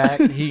 24 pack.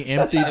 He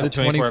emptied the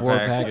 24 24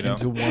 pack, pack you know.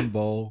 into one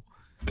bowl,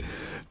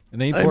 and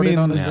then he I poured it mean,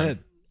 on his yeah. head.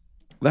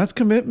 That's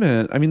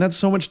commitment. I mean, that's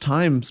so much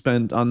time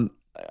spent on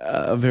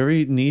a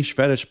very niche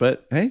fetish,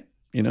 but hey,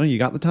 you know, you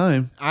got the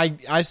time.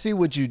 I see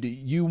what you do.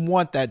 You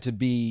want that to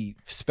be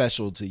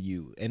special to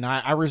you, and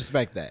I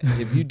respect that.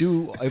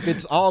 If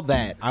it's all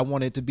that, I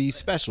want it to be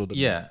special to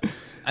me. Yeah.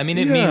 I mean,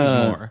 it Yeah. means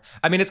more.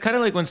 I mean, it's kind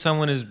of like when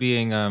someone is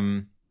being,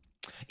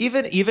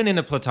 even in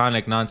a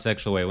platonic,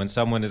 non-sexual way, when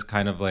someone is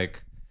kind of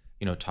like,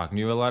 you know, talking to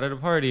you a lot at a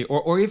party,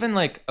 or even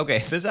like,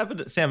 okay, this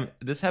happened, Sam,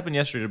 this happened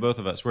yesterday to both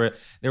of us, where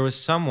there was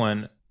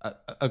someone,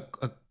 a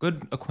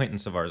good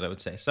acquaintance of ours, I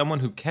would say, someone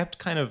who kept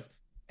kind of,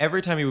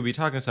 every time he would be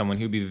talking to someone,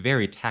 he would be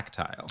very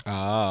tactile.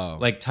 Oh,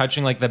 Like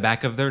touching like the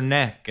back of their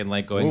neck and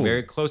like going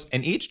very close.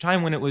 And each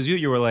time when it was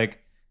you were like,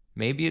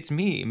 maybe it's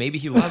me. Maybe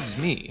he loves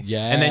me.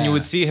 Yeah. And then you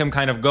would see him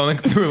kind of going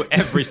through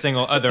every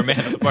single other man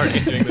at the party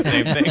and doing the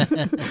same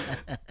thing.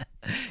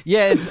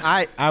 yeah.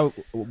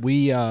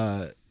 We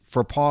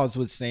for pause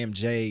with Sam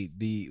J.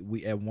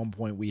 We at one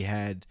point we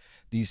had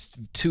these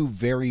two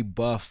very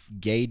buff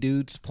gay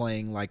dudes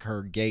playing like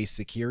her gay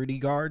security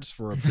guards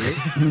for a bit.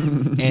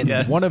 And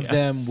Yes, one of yeah.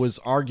 them was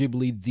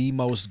arguably the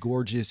most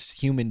gorgeous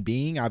human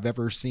being I've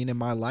ever seen in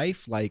my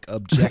life. Like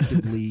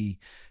objectively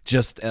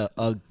just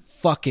a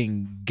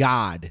fucking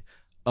god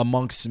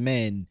amongst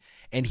men.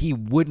 And he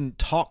wouldn't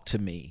talk to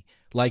me.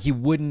 Like he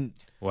wouldn't,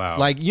 Wow.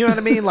 like, you know what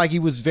I mean? Like he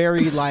was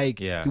very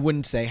like, Yeah. he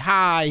wouldn't say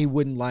hi. He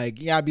wouldn't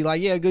like, yeah, I'd be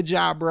like, yeah, good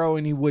job, bro.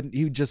 And he would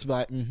just be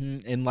like,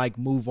 and like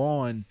move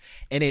on.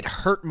 And it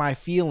hurt my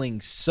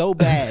feelings so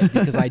bad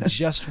because I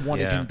just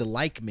wanted Yeah. him to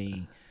like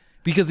me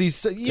because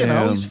he's, you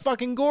know, Damn. he's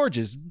fucking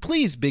gorgeous.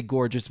 Please, big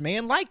gorgeous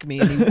man, like me.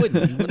 And he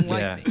wouldn't Yeah.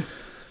 like me.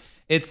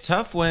 It's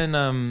tough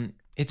when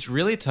it's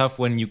really tough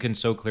when you can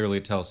so clearly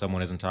tell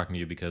someone isn't talking to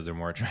you because they're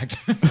more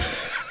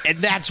attractive. And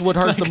that's what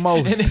hurt the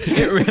most. And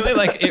it really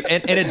like,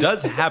 and it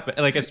does happen.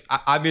 Like it's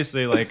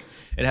obviously like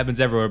it happens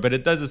everywhere, but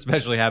it does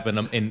especially happen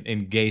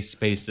in gay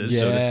spaces,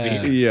 so to Yeah.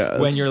 speak. Yes.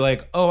 When you're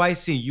like, oh, I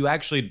see, you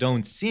actually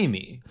don't see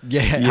me.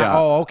 Yeah. Yeah.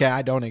 Oh, okay.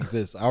 I don't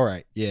exist. All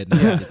right. Yeah. No,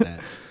 I get that.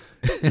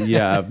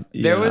 Yeah. There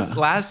yeah. was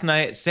last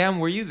night, Sam,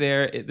 were you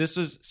there? This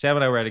was Sam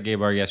and I were at a gay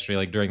bar yesterday,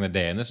 like during the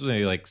day, and this was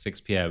maybe like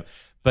 6 p.m.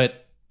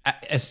 But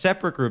a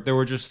separate group, there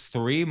were just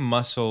three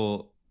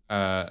muscly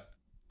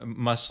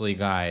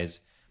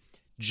guys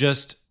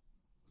just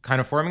kind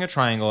of forming a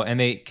triangle, and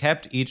they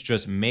kept each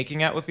just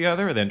making out with the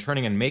other, then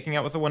turning and making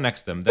out with the one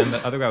next to them. Then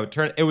the other guy would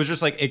turn. It was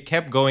just like it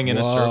kept going in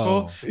a Whoa.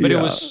 circle, but it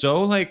Yeah. was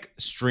so like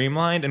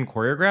streamlined and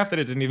choreographed that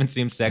it didn't even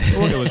seem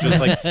sexual. It was just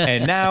like,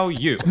 and now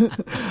you.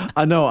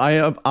 I know.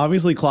 I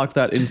obviously clocked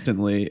that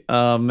instantly.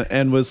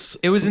 And was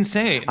It was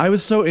insane. I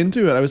was so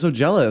into it. I was so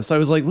jealous. I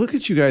was like, look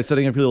at you guys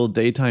setting up your little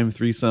daytime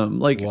threesome.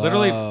 Like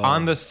Literally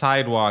on the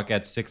sidewalk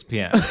at 6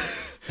 p.m.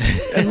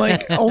 and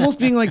like almost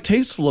being like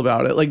tasteful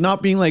about it. Like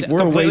not being like we're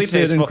Completely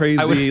wasted and tasteful. crazy.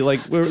 I would-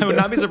 like we're I would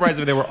not be surprised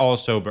if they were all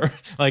sober.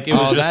 Like it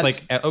was Oh, just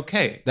that's- like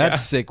okay,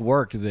 That's sick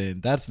work then.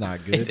 That's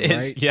not yeah, good, it is.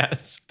 right?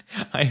 Yes,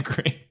 I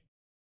agree.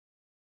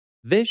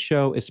 This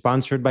show is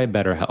sponsored by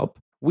BetterHelp.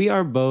 we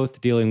are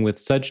both dealing with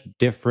such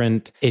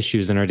different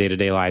issues in our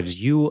day-to-day lives.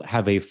 You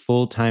have a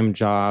full-time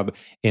job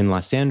in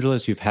Los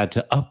Angeles. You've had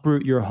to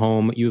uproot your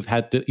home. You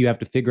have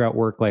to figure out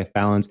work-life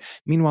balance.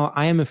 Meanwhile,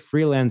 I am a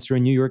freelancer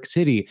in New York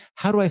City.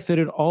 How do I fit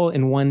it all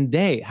in one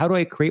day? How do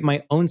I create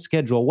my own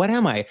schedule? What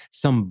am I?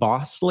 Some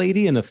boss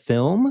lady in a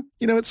film?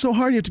 You know, it's so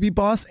hard. You have to be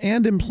boss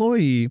and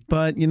employee.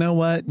 But you know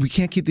what? We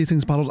can't keep these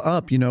things bottled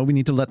up. You know, we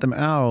need to let them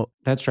out.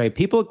 That's right.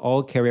 People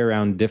all carry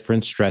around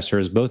different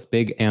stressors, both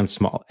big and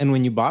small. And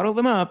when you bottle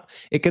them up,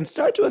 it can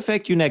start to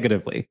affect you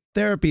negatively.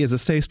 Therapy is a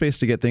safe space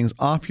to get things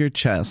off your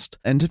chest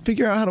and to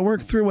figure out how to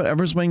work through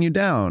whatever's weighing you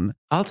down.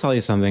 I'll tell you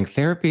something.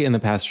 Therapy in the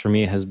past for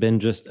me has been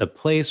just a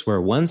place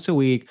where once a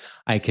week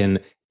I can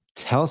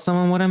tell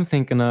someone what I'm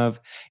thinking of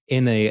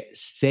in a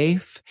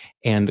safe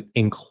and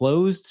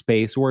enclosed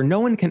space where no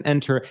one can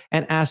enter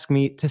and ask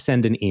me to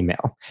send an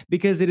email,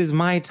 because it is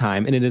my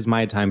time and it is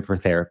my time for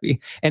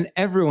therapy. And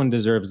everyone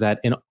deserves that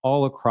in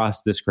all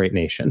across this great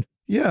nation.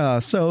 Yeah,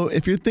 so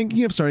if you're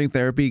thinking of starting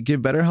therapy,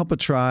 give BetterHelp a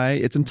try.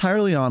 It's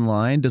entirely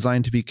online,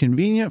 designed to be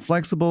convenient,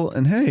 flexible,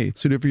 and hey,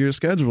 suited for your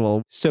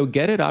schedule. So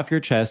get it off your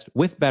chest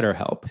with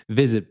BetterHelp.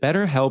 Visit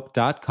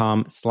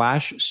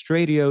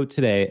betterhelp.com/Stradio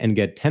today and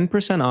get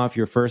 10% off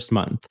your first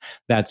month.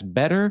 That's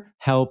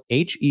BetterHelp,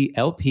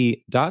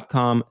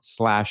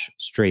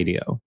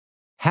 HELP.com/Stradio.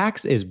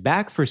 Hacks is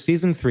back for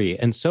season 3,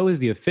 and so is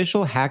the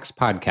official Hacks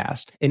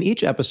podcast. In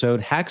each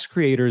episode, Hacks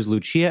creators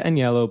Lucia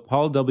Agnello,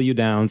 Paul W.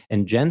 Downs,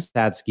 and Jen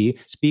Statsky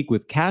speak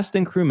with cast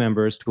and crew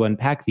members to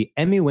unpack the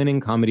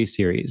Emmy-winning comedy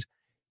series.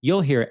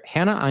 You'll hear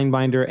Hannah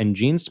Einbinder and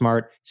Gene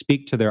Smart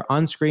speak to their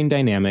on-screen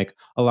dynamic,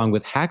 along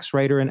with Hacks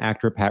writer and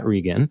actor Pat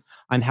Regan,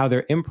 on how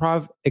their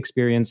improv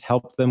experience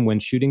helped them when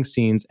shooting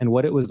scenes and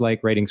what it was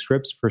like writing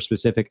scripts for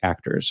specific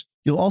actors.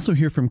 You'll also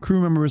hear from crew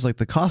members like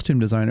the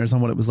costume designers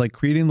on what it was like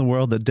creating the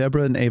world that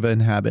Deborah and Ava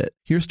inhabit.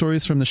 Hear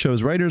stories from the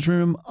show's writer's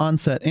room,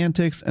 on-set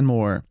antics, and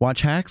more.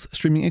 Watch Hacks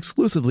streaming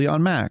exclusively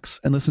on Max,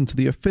 and listen to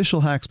the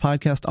official Hacks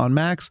podcast on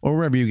Max or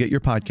wherever you get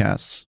your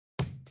podcasts.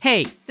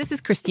 Hey, this is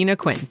Christina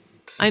Quinn.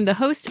 I'm the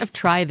host of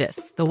Try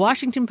This, the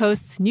Washington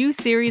Post's new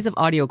series of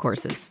audio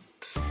courses.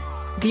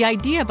 The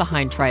idea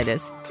behind Try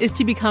This is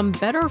to become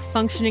better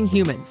functioning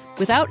humans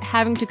without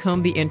having to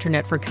comb the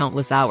internet for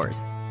countless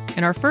hours.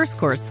 In our first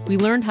course, we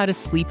learned how to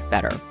sleep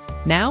better.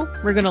 Now,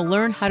 we're going to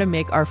learn how to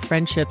make our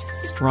friendships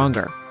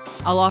stronger.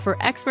 I'll offer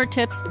expert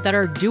tips that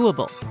are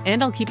doable,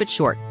 and I'll keep it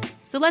short.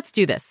 So let's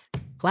do this.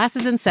 Class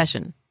is in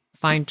session.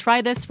 Find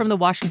Try This from the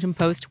Washington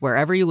Post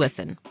wherever you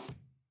listen.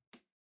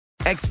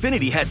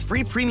 Xfinity has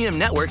free premium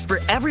networks for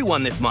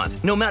everyone this month,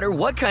 no matter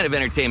what kind of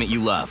entertainment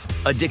you love.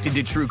 Addicted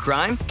to true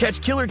crime?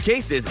 Catch killer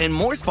cases and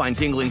more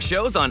spine-tingling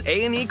shows on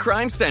A&E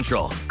Crime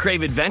Central.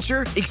 Crave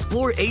adventure?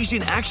 Explore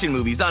Asian action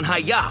movies on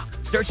Hi-Ya.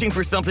 Searching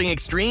for something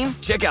extreme?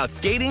 Check out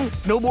skating,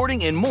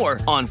 snowboarding, and more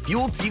on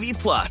Fuel TV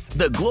Plus,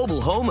 the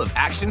global home of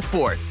action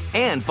sports.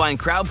 And find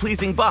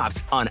crowd-pleasing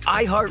bops on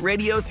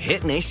iHeartRadio's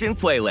Hit Nation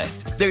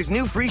playlist. There's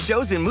new free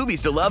shows and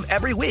movies to love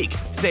every week.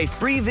 Say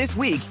free this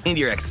week in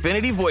your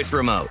Xfinity voice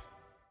remote.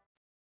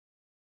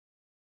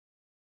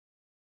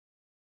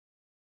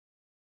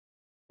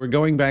 We're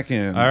going back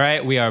in. All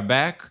right, we are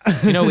back.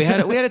 You know, we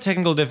had a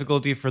technical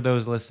difficulty for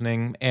those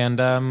listening, and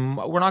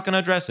we're not going to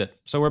address it.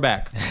 So we're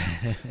back.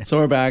 So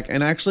we're back.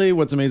 And actually,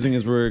 what's amazing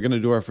is we're going to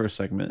do our first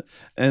segment.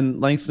 And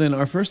Langston,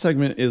 our first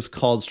segment is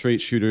called Straight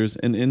Shooters.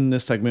 And in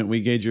this segment,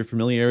 we gauge your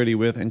familiarity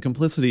with and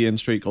complicity in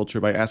straight culture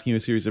by asking you a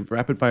series of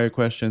rapid fire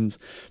questions,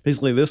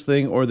 basically this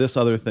thing or this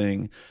other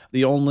thing.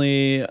 The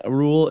only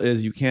rule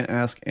is you can't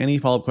ask any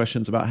follow-up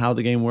questions about how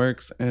the game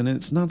works, and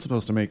it's not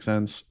supposed to make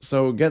sense.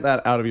 So get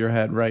that out of your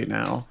head right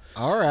now.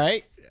 All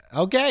right.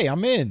 Okay,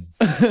 I'm in.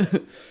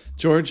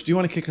 George, do you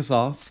want to kick us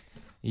off?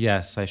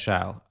 Yes, I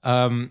shall.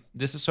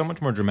 This is so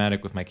much more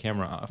dramatic with my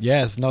camera off.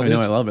 Yes, no, I know,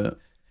 I love it.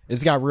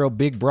 It's got real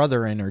Big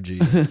Brother energy.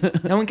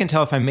 No one can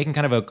tell if I'm making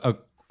kind of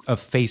a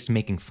face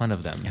making fun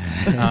of them.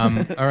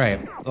 All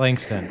right,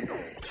 Langston.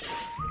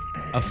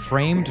 A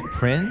framed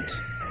print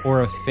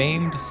or a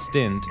famed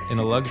stint in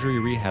a luxury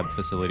rehab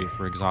facility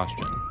for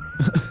exhaustion?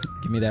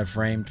 Give me that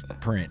framed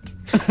print.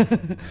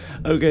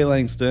 Okay,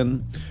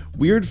 Langston.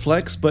 Weird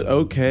flex, but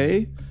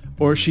okay?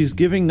 Or she's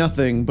giving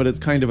nothing, but it's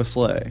kind of a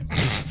sleigh?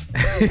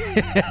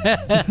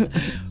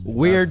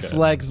 Weird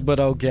flex, but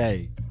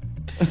okay.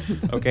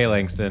 Okay,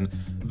 Langston.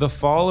 The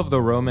fall of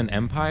the Roman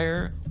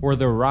Empire or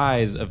the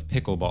rise of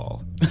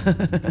pickleball?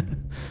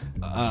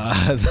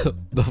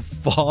 The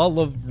fall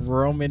of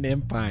Roman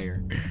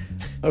Empire.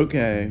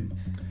 Okay.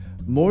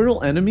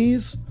 Mortal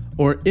enemies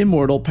or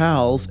immortal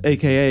pals,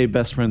 aka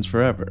best friends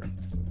forever?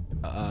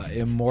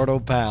 Immortal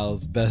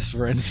pals, best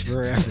friends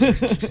forever.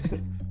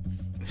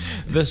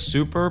 The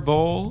Super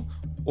Bowl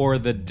or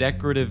the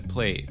decorative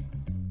plate?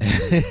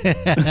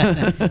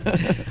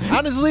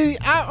 Honestly,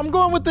 I'm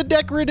going with the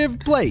decorative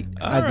plate.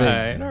 All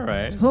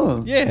right.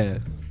 Huh. Yeah.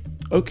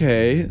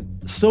 Okay.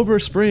 Silver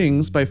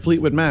Springs by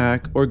Fleetwood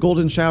Mac or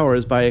Golden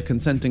Showers by a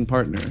consenting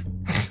partner?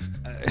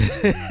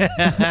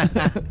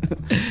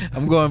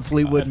 I'm going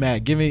Fleetwood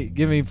Mac. Give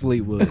me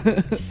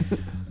Fleetwood.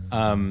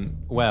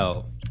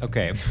 Well,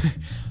 okay.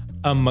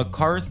 a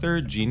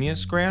MacArthur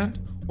Genius Grant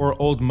or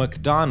Old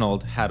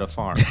MacDonald had a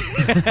farm?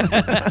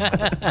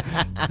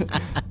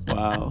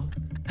 Wow.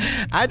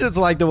 I just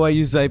like the way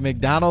you say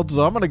McDonald's,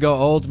 so I'm going to go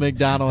Old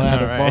McDonald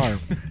had a farm.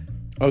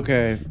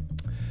 Okay.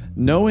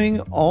 Knowing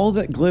all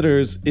that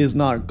glitters is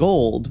not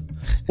gold,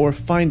 or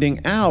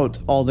finding out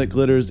all that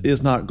glitters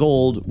is not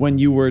gold when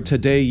you were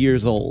today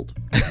years old.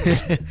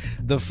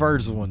 The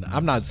first one.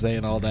 I'm not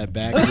saying all that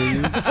back to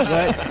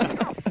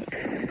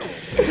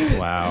you.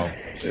 Wow.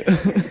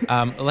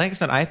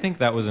 Langston, I think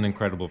that was an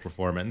incredible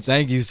performance.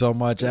 Thank you so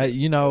much. Yeah.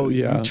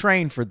 You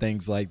train for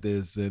things like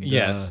this. And,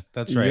 Yes,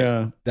 that's right.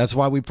 Yeah. that's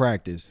why we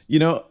practice. You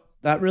know,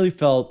 that really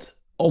felt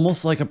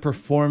almost like a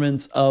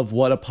performance of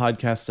what a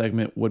podcast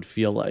segment would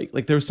feel like.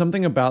 Like there was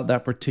something about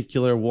that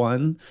particular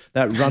one,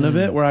 that run of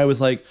it, where I was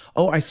like,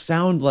 oh, I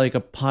sound like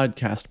a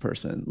podcast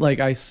person.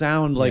 Like I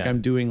sound like I'm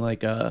doing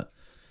like a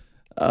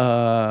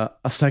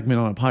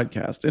segment on a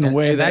podcast in a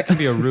way that can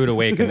be a rude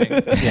awakening.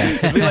 Yeah,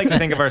 'cause we like to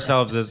think of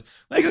ourselves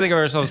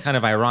kind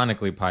of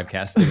ironically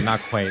podcasting, not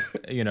quite.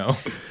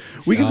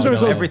 we consider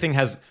ourselves everything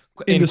has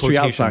industry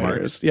in quotation outsiders.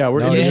 marks. Yeah, we're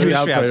No, industry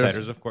Industry outsiders.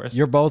 outsiders, of course.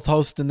 You're both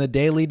hosting the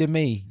Daily to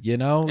me, you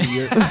know?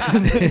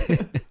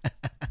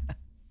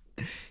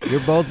 You're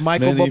both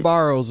Michael Many-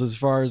 Barbaros as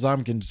far as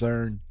I'm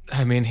concerned.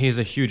 I mean, he's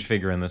a huge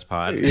figure in this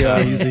pod.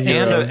 Yeah, he's a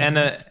hero. and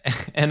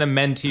a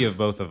mentee of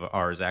both of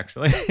ours,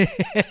 actually.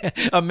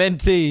 A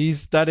mentee,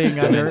 he's studying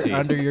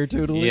under your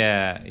tutelage.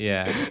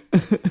 Yeah.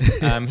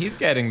 He's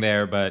getting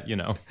there, but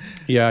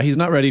Yeah, he's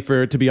not ready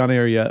to be on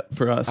air yet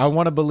for us. I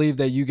want to believe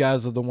that you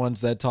guys are the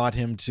ones that taught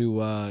him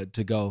to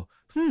go,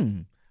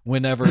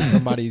 whenever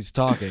somebody's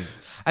talking.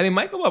 I mean,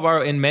 Michael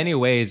Barbaro, in many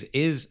ways,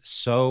 is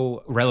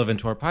so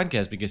relevant to our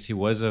podcast because he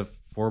was a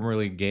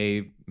formerly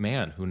gay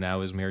man who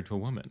now is married to a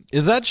woman.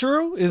 Is that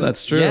true?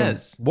 That's true.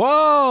 Yes.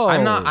 Whoa.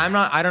 I'm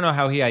not. I don't know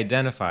how he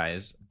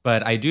identifies,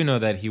 but I do know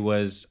that he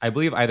was, I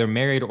believe, either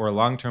married or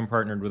long-term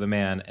partnered with a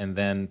man, and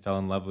then fell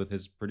in love with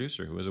his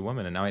producer, who was a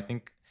woman. And now I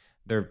think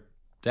they're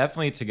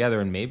definitely together,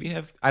 and maybe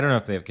I don't know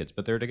if they have kids,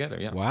 but they're together.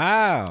 Yeah.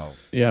 Wow.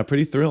 Yeah,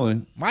 pretty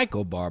thrilling.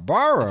 Michael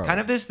Barbaro. It's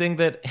kind of this thing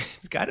that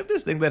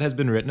has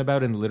been written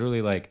about in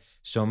literally like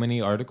so many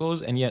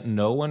articles, and yet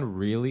no one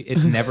really, it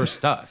never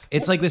stuck.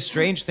 It's like this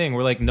strange thing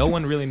where like no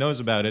one really knows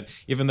about it,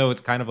 even though it's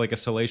kind of like a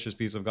salacious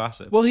piece of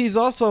gossip. Well, he's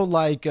also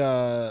like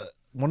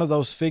one of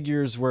those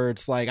figures where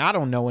it's like, I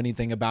don't know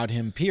anything about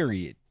him,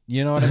 period.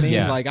 You know what I mean?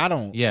 Yeah. Like, I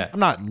don't, Yeah. I'm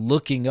not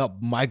looking up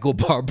Michael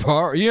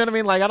Barbaro. You know what I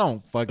mean? Like, I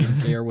don't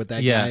fucking care what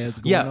that guy is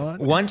going on.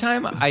 One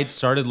time I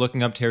started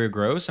looking up Terry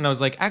Gross, and I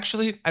was like,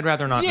 actually, I'd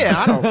rather not. Yeah, know.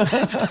 I don't,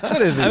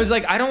 what is it? I was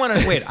like, I don't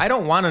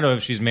want to know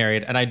if she's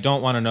married, and I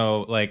don't want to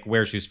know like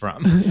where she's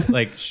from.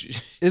 Like,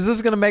 is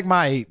this going to make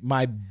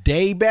my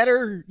day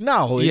better?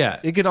 No.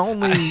 It could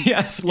only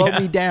slow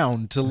me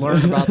down to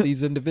learn about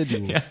these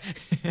individuals.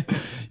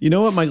 You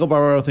know what Michael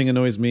Barbaro thing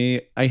annoys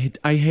me? I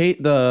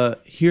hate the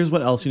here's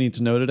what else you need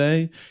to know today.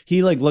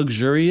 He like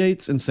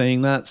luxuriates in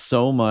saying that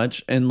so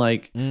much, and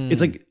like it's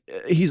like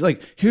he's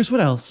like, here's what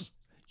else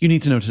you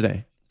need to know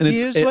today. And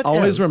it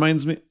always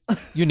reminds me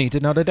You need to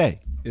know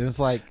today. It's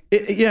like,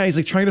 he's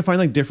like trying to find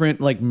like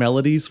different like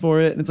melodies for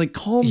it, and it's like,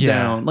 calm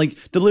down, like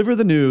deliver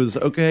the news,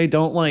 okay?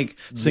 Don't like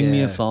sing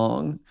me a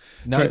song.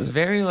 no, it's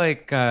very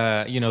like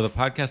the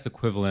podcast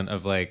equivalent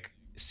of like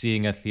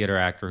seeing a theater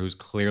actor who's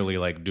clearly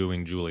like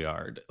doing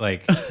Juilliard.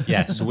 Like,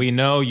 yes, we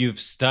know you've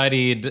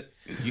studied.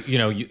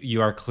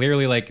 You are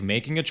clearly like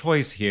making a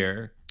choice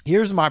here.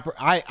 Here's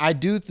I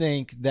do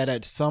think that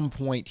at some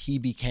point he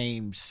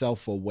became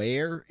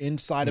self-aware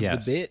inside of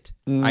the bit.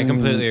 I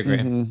completely agree.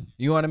 Mm-hmm.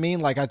 You know what I mean?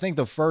 Like, I think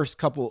the first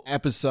couple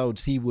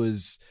episodes he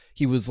was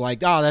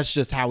like, oh, that's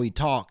just how he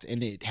talked,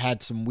 and it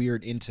had some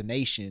weird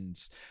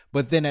intonations.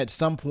 But then at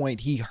some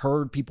point he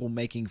heard people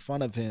making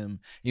fun of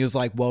him. He was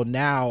like, well,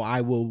 now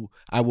I will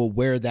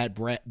wear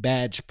that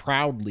badge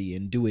proudly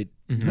and do it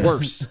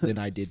worse than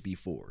I did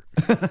before.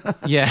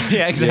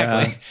 Yeah,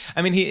 exactly. Yeah.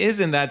 I mean, he is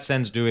in that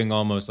sense doing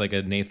almost like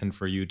a Nathan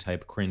For You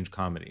type cringe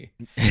comedy.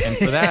 And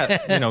for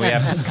that, we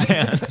have to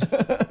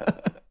stand.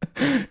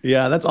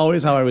 Yeah, that's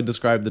always how I would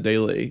describe The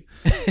Daily.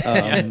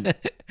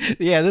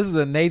 Yeah, this is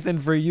a Nathan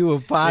For You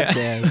of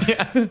podcast.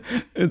 Yeah.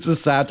 It's a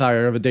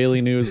satire of a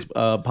daily news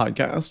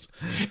podcast.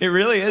 It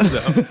really is,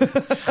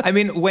 though. I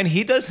mean, when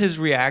he does his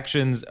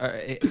reactions,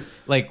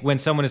 like when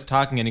someone is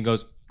talking and he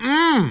goes,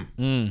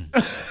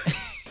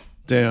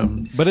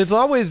 Damn. But it's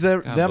always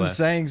them bless.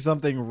 saying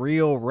something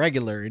real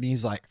regular, and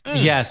he's like,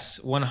 yes,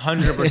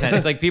 100%.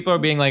 It's like people are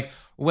being like,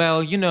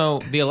 well,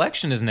 the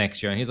election is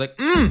next year. And he's like,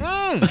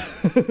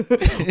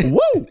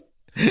 Whoa.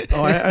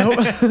 Oh,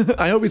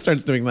 I hope he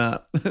starts doing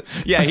that.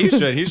 Yeah, he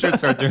should. He should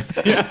start doing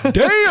that.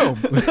 damn.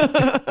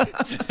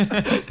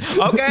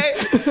 Okay.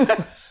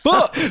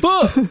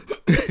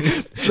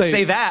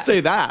 Say that.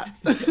 Say that.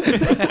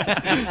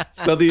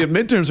 So the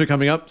midterms are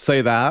coming up.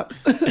 Say that.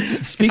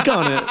 Speak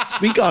on it.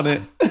 Speak on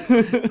it.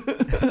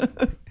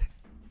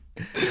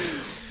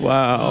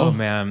 Wow. Oh,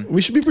 man.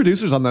 We should be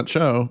producers on that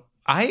show.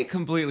 I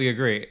completely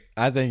agree.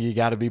 I think you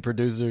got to be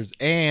producers,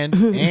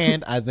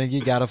 and I think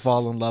you got to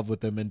fall in love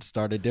with them and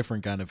start a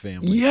different kind of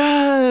family.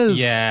 Yes.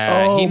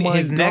 Yeah. Oh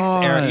His next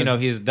era, God.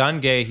 he's done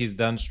gay, he's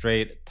done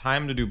straight.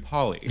 Time to do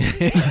poly.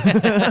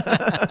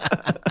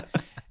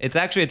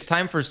 It's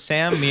time for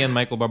Sam, me, and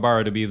Michael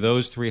Barbaro to be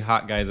those three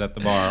hot guys at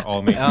the bar,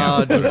 all making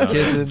out. Just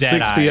kissing.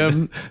 6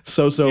 p.m.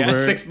 So sober. Yeah,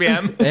 6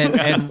 p.m.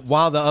 And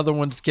while the other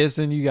one's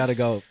kissing, you got to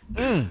go.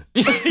 Yeah.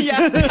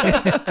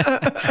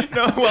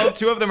 No, well,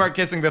 two of them are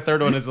kissing. The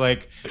third one is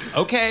like,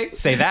 okay,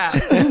 say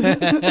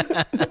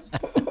that.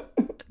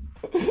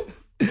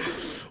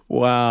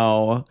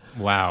 Wow.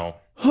 Wow.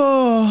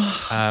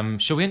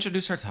 Should we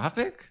introduce our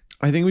topic?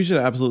 I think we should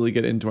absolutely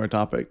get into our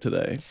topic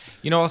today.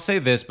 I'll say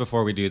this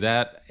before we do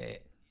that.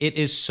 It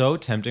is so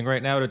tempting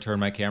right now to turn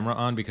my camera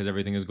on because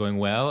everything is going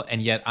well.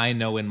 And yet I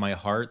know in my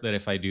heart that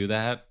if I do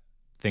that,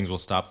 things will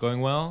stop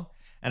going well.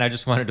 And I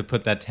just wanted to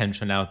put that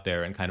tension out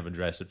there and kind of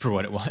address it for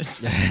what it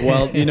was.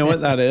 Well, you know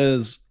what that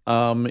is?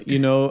 Do you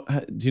know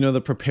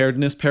the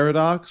preparedness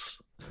paradox?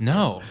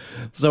 No.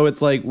 So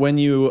it's like when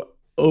you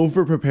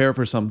over prepare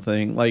for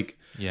something, then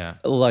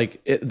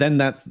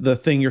that's the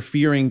thing you're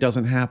fearing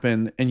doesn't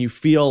happen, and you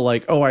feel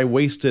like, oh, I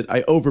wasted,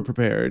 I over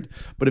prepared.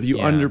 But if you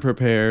under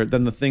prepare,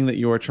 then the thing that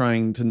you are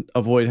trying to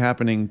avoid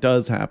happening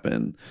does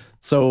happen.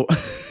 So,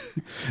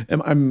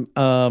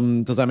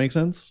 does that make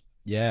sense?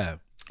 Yeah.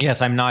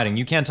 Yes, I'm nodding.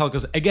 You can't tell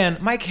because again,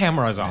 my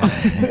camera's off.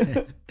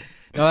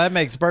 No, that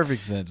makes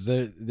perfect sense.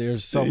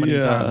 There's so many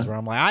times where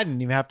I'm like, I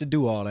didn't even have to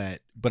do all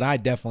that, but I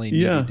definitely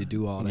needed to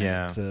do all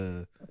that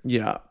to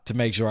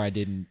make sure I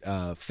didn't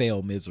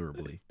fail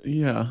miserably.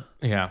 Yeah.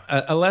 Yeah.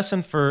 A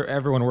lesson for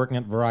everyone working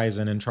at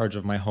Verizon in charge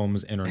of my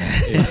home's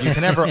internet is you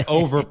can never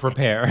over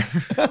prepare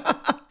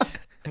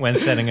when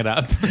setting it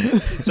up.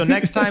 So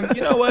next time,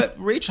 you know what?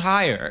 Reach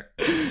higher.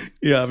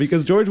 Yeah,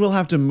 because George will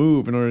have to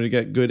move in order to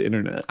get good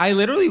internet. I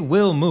literally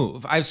will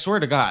move. I swear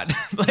to God.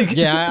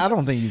 I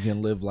don't think you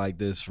can live like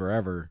this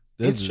forever.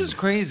 It's just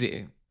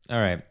crazy. All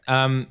right.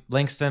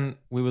 Langston,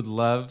 we would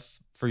love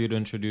for you to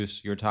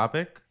introduce your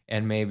topic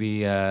and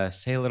maybe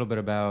say a little bit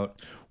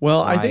about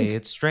I think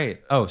it's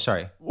straight. Oh,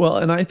 sorry. Well,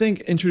 and I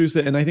think introduce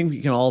it, and I think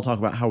we can all talk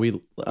about how we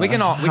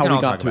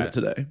got to it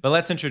today. But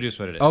let's introduce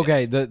what it is.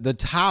 Okay, the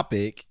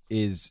topic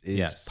is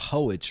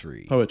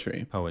poetry.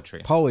 Poetry.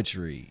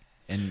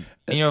 And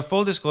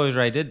full disclosure,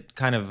 I did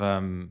kind of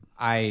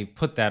I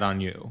put that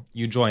on you.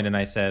 You joined and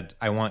I said,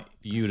 I want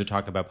you to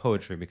talk about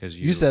poetry because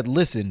you said,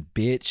 listen,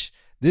 bitch.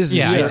 This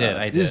is I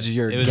did. This is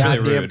your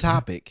goddamn really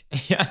topic.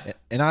 Yeah.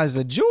 And I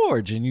said,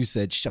 George, and you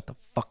said, shut the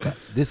fuck up.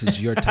 This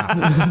is your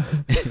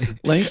topic.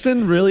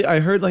 Langston, really? I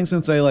heard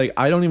Langston say, like,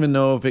 I don't even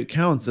know if it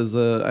counts as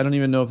I don't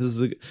even know if this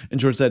is and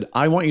George said,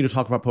 I want you to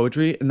talk about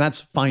poetry, and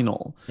that's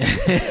final.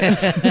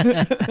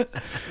 But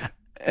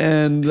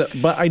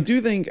I do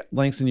think,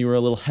 Langston, you were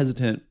a little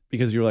hesitant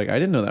because you were like, I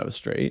didn't know that was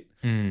straight.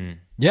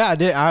 Yeah, I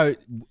did. I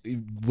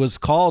was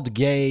called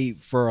gay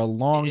for a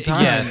long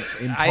time. Yes,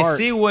 I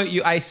see what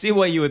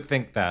you would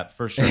think that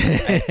for sure.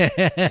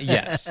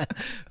 Yes,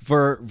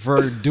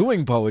 for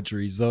doing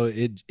poetry, so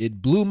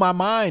it blew my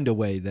mind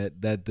away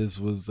that this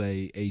was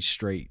a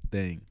straight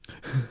thing.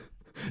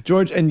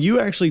 George, and you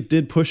actually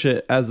did push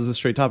it as a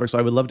straight topic, so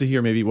I would love to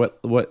hear maybe what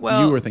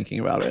you were thinking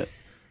about it.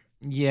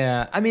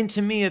 Yeah, I mean,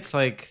 to me, it's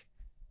like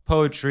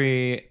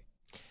poetry.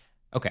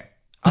 Okay,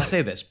 I'll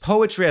say this: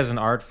 poetry as an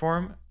art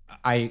form,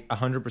 I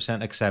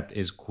 100% accept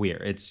is queer.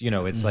 It's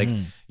it's like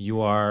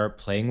you are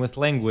playing with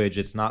language.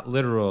 It's not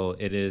literal.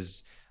 It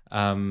is,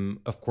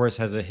 of course,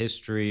 has a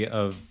history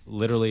of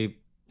literally,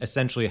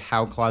 essentially,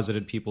 how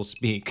closeted people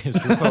speak is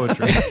through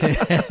poetry.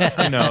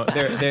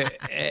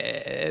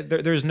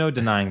 There's no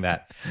denying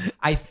that.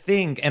 I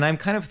think, and I'm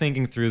kind of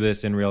thinking through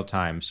this in real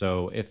time.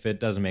 So if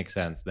it doesn't make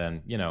sense,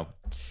 then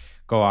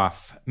go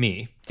off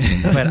me.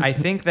 But I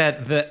think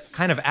that the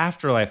kind of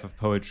afterlife of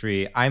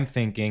poetry, I'm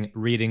thinking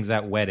readings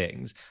at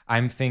weddings.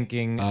 I'm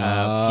thinking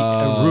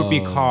Rupi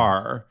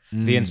Kaur,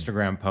 the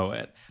Instagram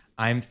poet.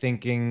 I'm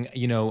thinking,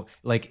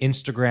 like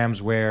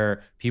Instagrams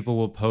where people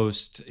will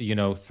post,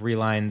 3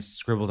 lines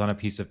scribbled on a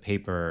piece of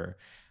paper.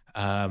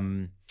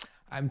 I'm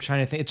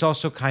trying to think. It's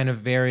also kind of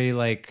very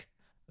like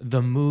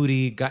the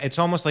moody guy. It's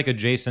almost like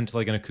adjacent to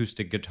like an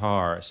acoustic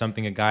guitar,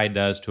 something a guy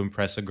does to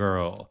impress a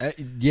girl.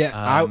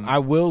 I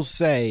will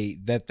say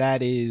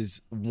that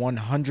is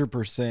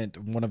 100%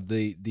 one of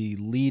the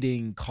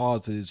leading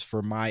causes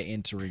for my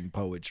entering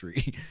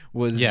poetry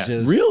was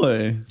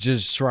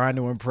just trying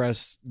to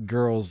impress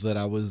girls that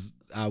I was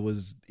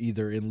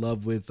either in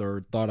love with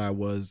or thought I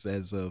was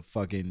as a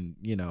fucking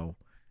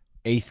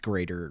 8th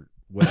grader,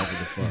 whatever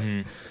the fuck.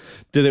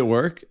 Did it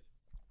work?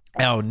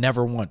 Oh,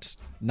 never once.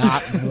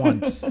 Not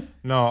once.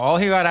 No, all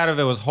he got out of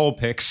it was hole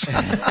picks.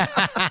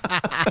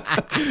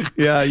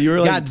 Yeah, you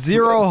were got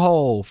 0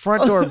 hole,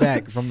 front or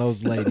back from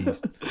those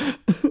ladies.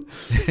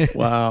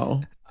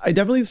 Wow. I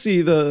definitely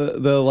see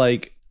the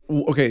like,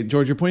 okay,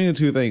 George, you're pointing to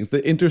 2 things.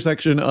 The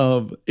intersection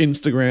of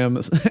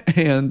Instagram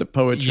and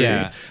poetry.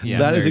 Yeah,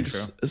 that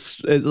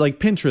is like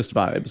Pinterest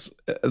vibes.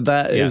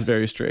 That is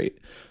very straight.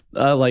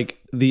 Like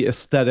the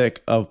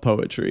aesthetic of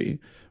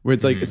poetry, where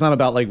it's like it's not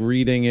about like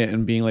reading it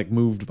and being like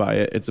moved by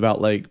it. It's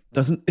about like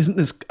isn't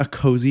this a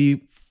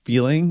cozy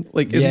feeling?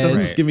 Like doesn't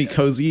this give me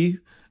cozy?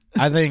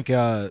 I think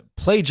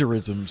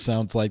plagiarism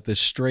sounds like the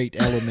straight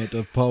element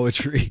of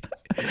poetry.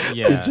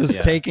 It's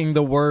just taking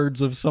the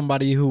words of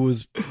somebody who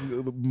was,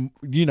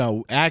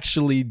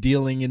 actually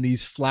dealing in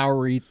these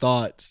flowery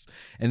thoughts,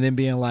 and then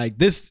being like,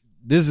 "This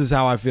is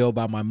how I feel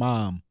about my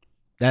mom."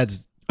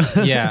 That's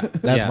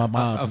my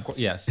mom. Of course,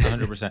 yes,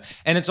 100%.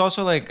 And it's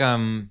also like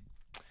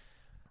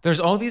there's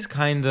all these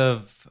kind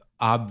of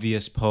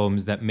obvious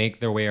poems that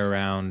make their way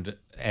around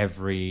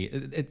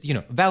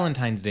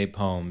Valentine's Day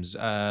poems.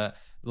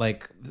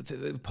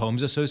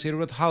 Poems associated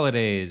with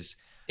holidays.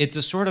 It's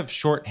a sort of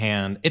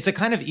shorthand. It's a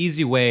kind of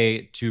easy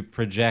way to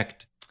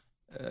project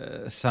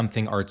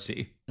something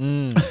artsy.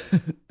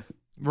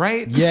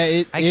 Right?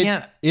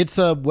 Yeah, it's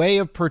a way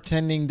of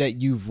pretending that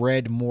you've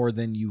read more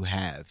than you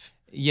have.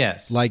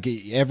 Yes. Like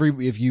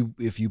if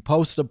you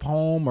post a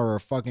poem or a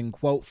fucking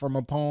quote from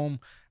a poem,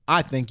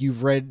 I think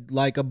you've read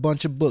like a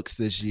bunch of books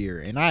this year.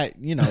 And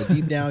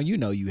deep down,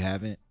 you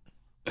haven't.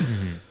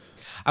 Mm-hmm.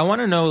 I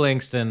want to know,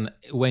 Langston,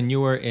 when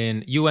you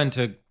went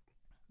to,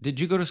 did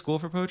you go to school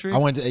for poetry? I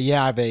went to, I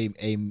have a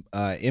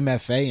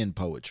MFA in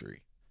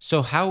poetry.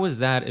 So how was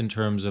that in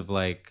terms of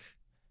like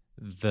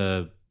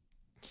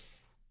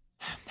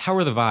how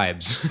were the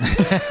vibes?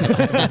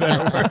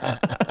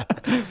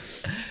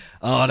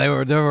 Oh, they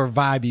were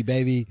vibey,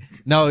 baby.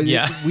 No,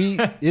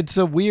 it's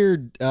a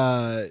weird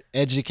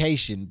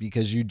education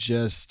because you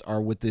just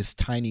are with this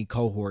tiny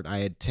cohort. I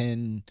had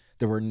 10.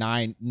 There were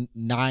nine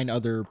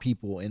other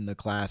people in the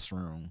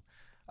classroom.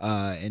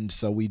 And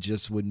so we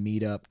just would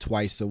meet up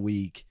twice a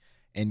week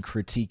and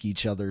critique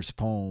each other's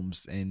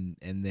poems and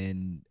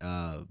then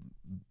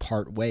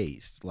part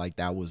ways. Like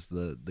that was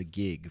the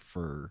gig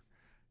for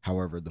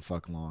however the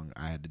fuck long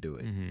I had to do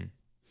it.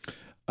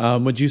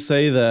 Mm-hmm. Would you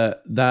say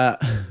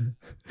that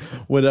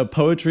would a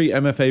poetry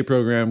MFA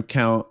program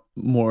count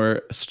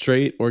more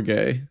straight or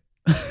gay?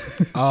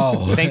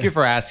 Oh, thank you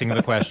for asking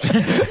the question.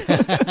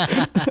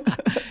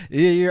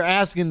 You're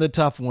asking the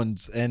tough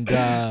ones. And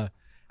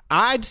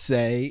I'd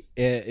say,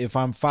 if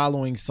I'm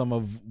following some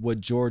of what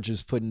George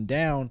is putting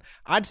down,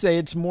 I'd say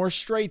it's more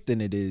straight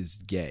than it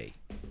is gay.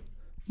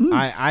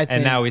 I think,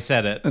 and now we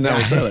said it.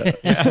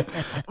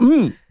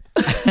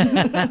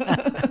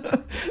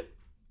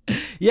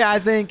 Yeah, I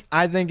think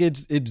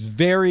it's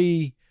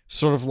very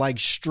sort of like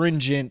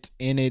stringent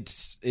in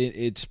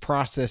its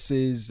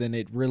processes, and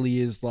it really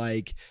is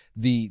like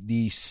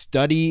the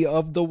study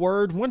of the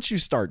word. Once you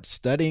start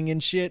studying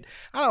and shit,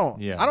 I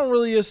don't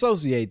really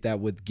associate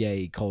that with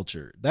gay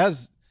culture.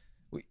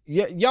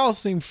 Y'all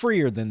seem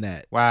freer than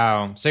that.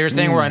 Wow. So you're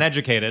saying we're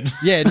uneducated?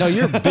 Yeah, no,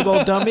 you're big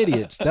old dumb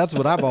idiots. That's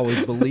what I've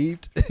always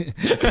believed.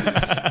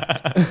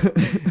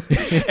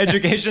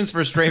 Education's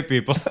for straight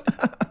people.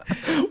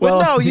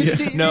 Well,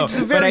 it's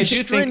a very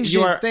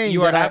stringent thing.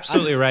 You are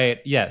absolutely right.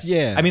 Yes.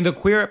 Yeah. I mean, the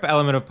queer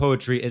element of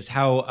poetry is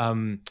how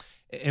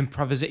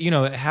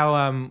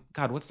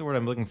God, what's the word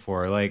I'm looking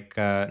for? Like,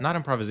 not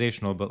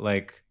improvisational, but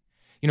like,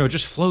 it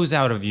just flows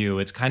out of you.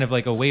 It's kind of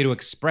like a way to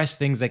express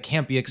things that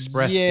can't be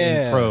expressed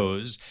in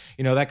prose,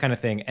 that kind of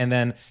thing. And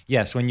then,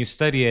 yes, when you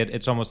study it,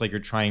 it's almost like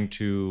you're trying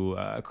to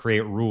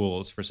create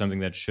rules for something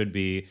that should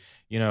be,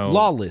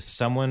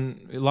 lawless.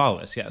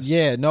 Lawless, yes.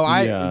 Yeah, no,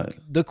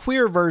 the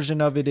queer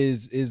version of it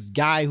is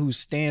guy who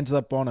stands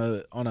up on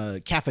a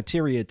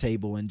cafeteria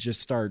table and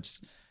just starts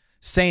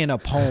saying a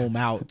poem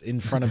out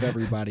in front of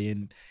everybody,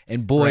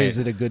 and boy, is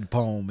it a good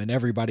poem, and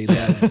everybody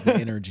loves the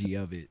energy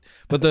of it.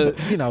 But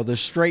the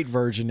straight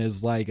version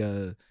is like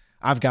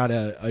I've got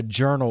a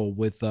journal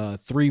with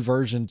 3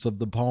 versions of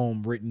the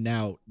poem written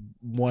out,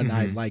 one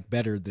I like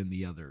better than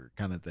the other,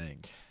 kind of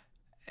thing.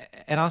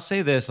 And I'll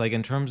say this, like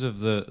in terms of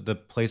the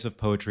place of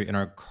poetry in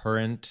our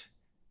current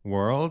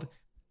world,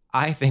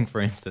 I think,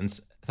 for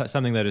instance,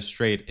 something that is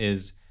straight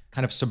is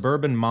kind of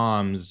suburban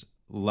moms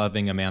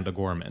loving Amanda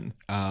Gorman.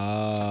 Oh.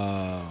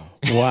 Wow.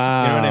 You know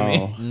what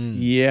I mean?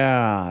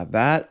 Yeah,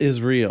 that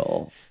is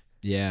real.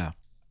 Yeah.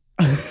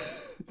 I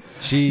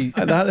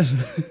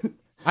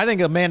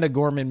think Amanda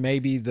Gorman may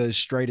be the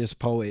straightest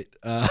poet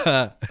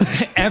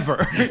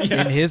ever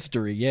in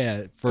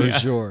history. For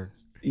sure.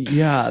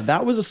 Yeah,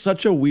 that was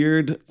such a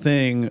weird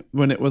thing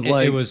when it was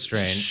like, it was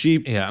strange. She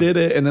did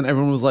it, and then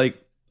everyone was like,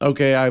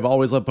 okay, I've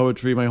always loved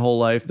poetry my whole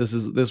life.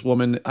 This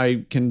woman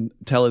I can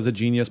tell is a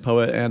genius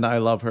poet, and I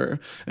love her.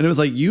 And it was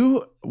like,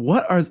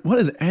 what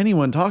is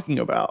anyone talking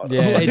about?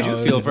 Yeah, I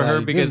do feel for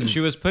her because she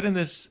was put in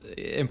this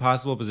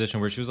impossible position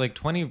where she was like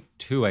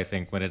 22, I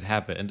think, when it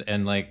happened,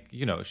 and like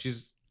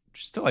she's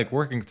still like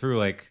working through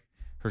like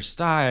her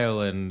style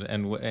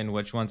and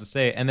what she wants to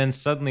say, and then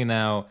suddenly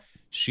now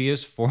she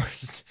is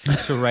forced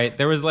to write.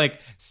 There was like,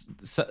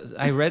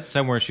 I read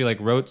somewhere she like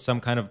wrote some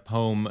kind of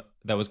poem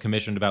that was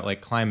commissioned about like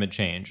climate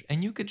change.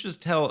 And you could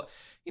just tell,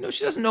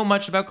 she doesn't know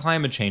much about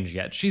climate change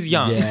yet. She's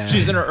young. Yeah.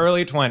 She's in her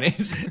early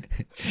 20s.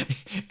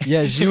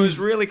 Yeah, she was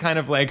really kind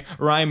of like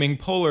rhyming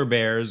polar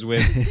bears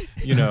with,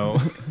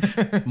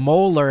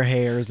 molar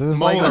hairs. And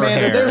it's like,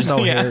 Amanda, there's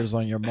no hairs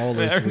on your molars.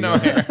 There's no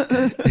hair.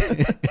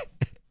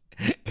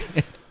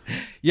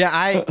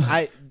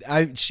 Yeah,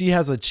 she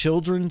has a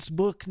children's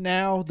book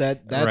now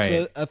that's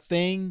Right. a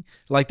thing.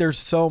 Like there's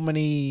so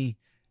many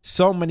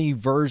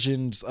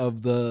versions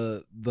of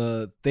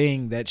the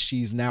thing that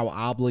she's now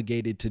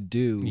obligated to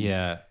do.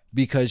 Yeah.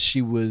 Because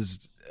she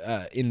was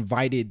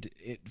invited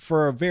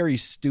for a very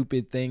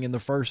stupid thing in the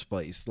first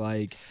place.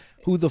 Like,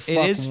 who the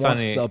fuck is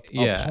wants funny. a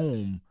Yeah.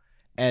 poem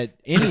at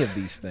any of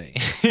these things?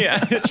 Yeah,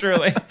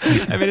 truly.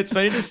 I mean, it's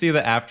funny to see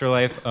the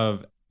afterlife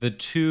of the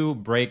two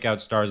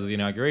breakout stars of the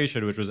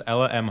inauguration, which was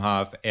Ella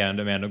Emhoff and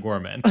Amanda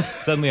Gorman.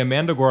 Suddenly,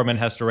 Amanda Gorman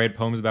has to write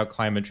poems about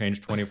climate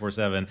change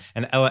 24/7,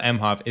 and Ella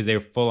Emhoff is a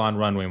full-on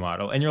runway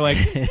model. And you're like,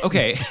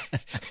 okay,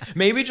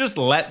 maybe just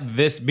let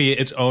this be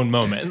its own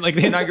moment. Like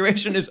the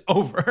inauguration is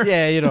over.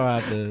 Yeah, you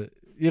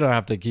don't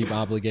have to keep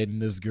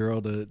obligating this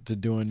girl to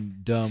doing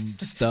dumb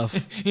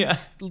stuff. Yeah.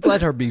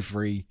 Let her be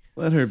free.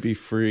 Let her be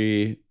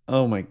free.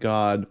 Oh my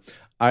God.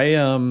 I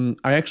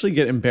actually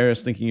get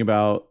embarrassed thinking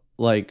about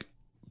like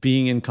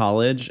being in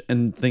college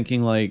and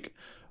thinking like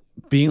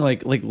being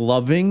like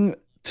loving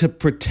to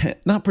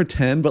not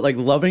pretend, but like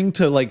loving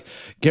to like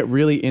get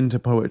really into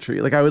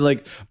poetry. Like I would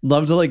like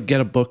love to like get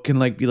a book and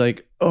like be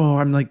like, oh,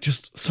 I'm like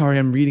just sorry,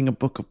 I'm reading a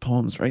book of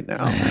poems right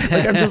now.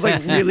 Like I'm just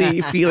like really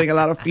feeling a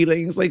lot of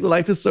feelings. Like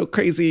life is so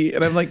crazy.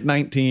 And I'm like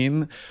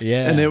 19.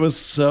 Yeah. And it was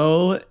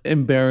so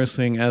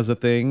embarrassing as a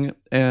thing.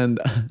 And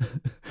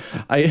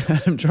I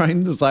am trying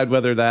to decide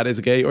whether that is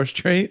gay or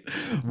straight.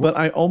 But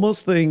I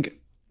almost think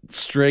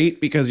straight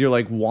because you're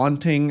like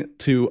wanting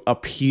to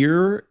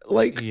appear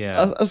like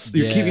Yeah.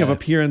 you're keeping up Yeah.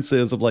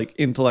 appearances of like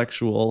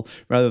intellectual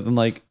rather than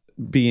like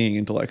being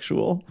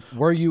intellectual.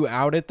 Were you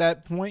out at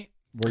that point?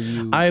 Were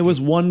you? I was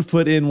 1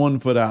 foot in, 1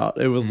 foot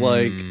out. It was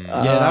like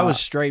Yeah, that was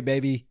straight,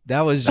 baby.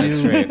 That was you.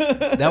 straight.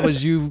 That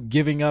was you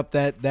giving up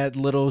that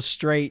little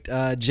straight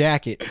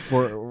jacket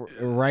for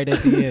right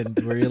at the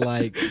end, where you're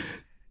like,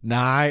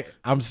 nah,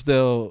 I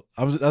still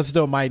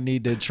might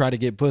need to try to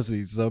get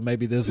pussy. So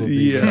maybe this will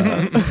be.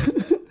 yeah.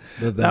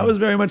 the That thing. was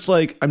very much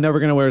like I'm never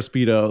gonna wear a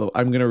Speedo.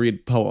 I'm gonna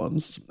read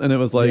poems, and it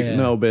was like Yeah.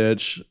 no,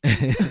 bitch.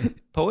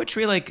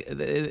 Poetry, like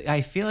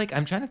I feel like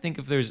I'm trying to think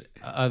if there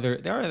are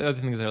other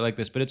things that are like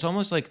this, but it's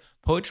almost like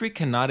poetry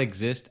cannot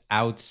exist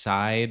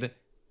outside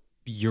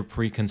your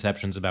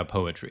preconceptions about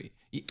poetry.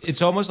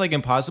 It's almost like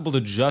impossible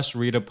to just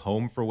read a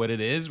poem for what it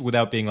is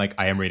without being like,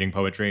 I am reading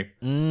poetry.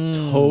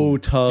 Totally.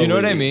 Do you know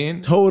what I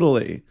mean?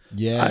 Totally.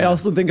 Yeah. I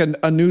also think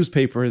a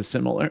newspaper is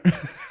similar.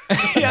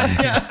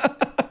 Yeah.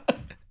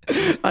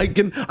 I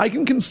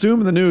can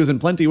consume the news in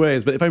plenty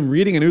ways, but if I'm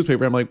reading a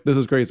newspaper, I'm like, this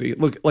is crazy.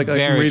 Look, like I'm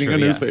Very reading true, a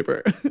yeah.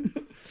 newspaper.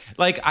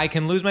 Like I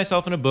can lose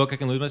myself in a book, I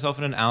can lose myself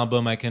in an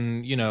album, I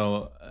can,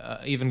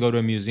 even go to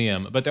a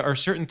museum. But there are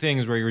certain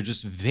things where you're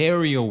just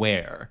very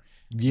aware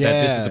that this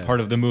Yeah. is the part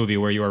of the movie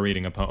where you are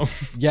reading a poem.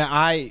 Yeah,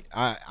 I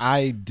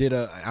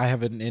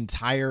have an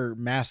entire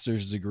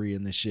master's degree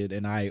in this shit,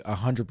 and I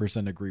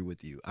 100% agree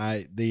with you.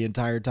 The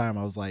entire time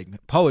I was like,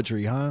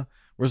 poetry, huh?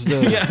 We're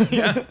still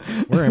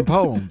we're in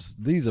poems.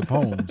 These are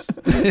poems.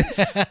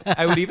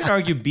 I would even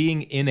argue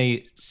being in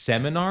a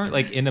seminar,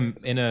 like in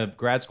a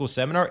grad school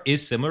seminar,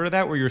 is similar to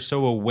that, where you're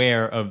so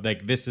aware of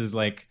like this is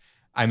like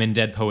I'm in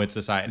Dead Poet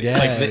Society. Yeah,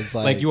 like, it's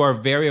like like- you are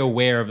very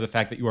aware of the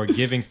fact that you are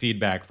giving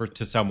feedback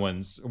to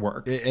someone's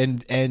work.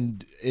 and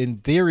in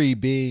theory,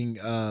 being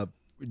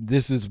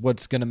this is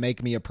what's gonna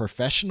make me a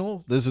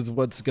professional. This is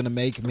what's gonna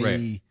make me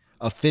Right.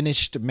 a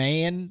finished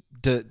man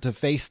to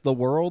face the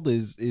world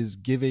is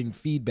giving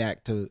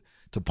feedback to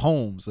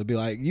poems. It'd be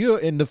like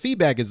and the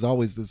feedback is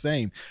always the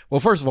same. Well,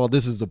 first of all,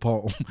 this is a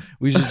poem.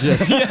 We should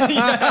just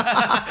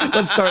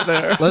Let's start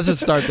there. let's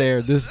just start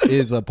there. This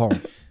is a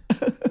poem.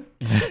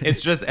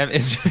 It's just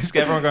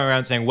everyone going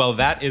around saying, "Well,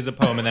 that is a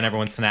poem," and then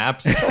everyone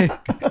snaps.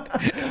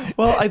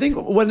 Well, I think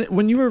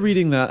when you were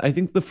reading that, I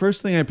think the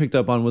first thing I picked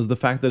up on was the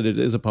fact that it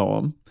is a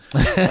poem.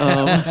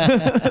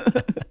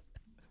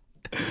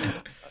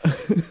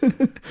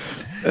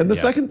 And the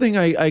second thing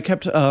I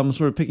kept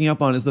sort of picking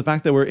up on is the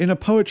fact that we're in a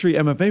poetry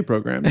MFA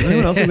program. Does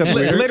anyone else think that's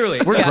weird?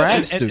 Literally, We're yeah, grad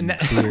and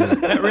students that, here.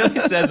 that really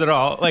says it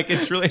all. Like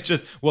it's really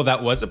just, well,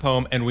 that was a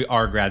poem, and we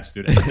are grad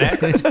students.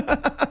 Next.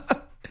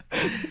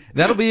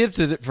 That'll be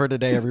it for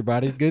today,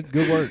 everybody. Good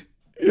work.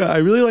 Yeah, I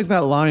really like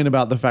that line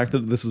about the fact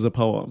that this is a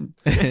poem.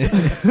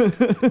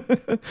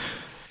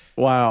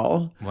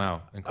 Wow.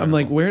 Wow, incredible. I'm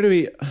like, where do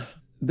we...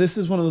 This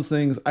is one of those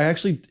things,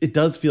 it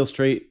does feel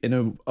straight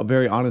in a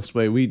very honest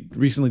way. We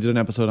recently did an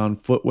episode on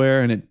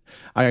footwear, and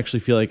I actually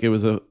feel like it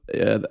was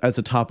as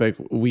a topic,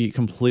 we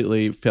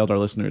completely failed our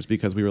listeners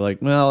because we were like,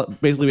 well,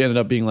 basically we ended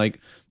up being like,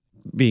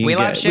 we gay.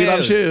 love shoes. We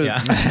love shoes.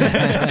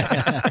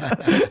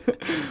 Yeah.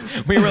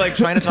 We were like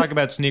trying to talk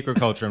about sneaker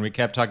culture, and we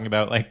kept talking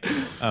about like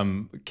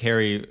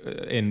Carrie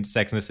in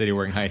Sex and the City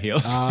wearing high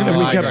heels. And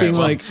we kept being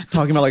like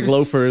talking about like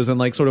loafers and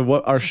like sort of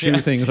what our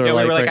shoe things are yeah,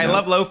 like. we were like, right I now.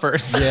 love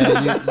loafers.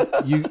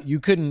 Yeah, you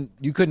couldn't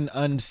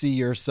unsee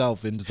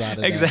yourself inside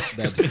of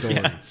Exactly. that story.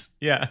 Yes.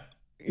 Yeah.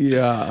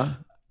 Yeah.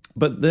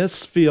 But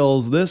this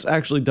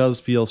actually does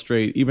feel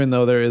straight, even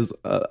though there is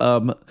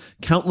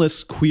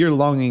countless queer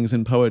longings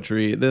in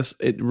poetry.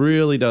 It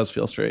really does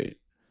feel straight.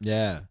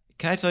 Yeah.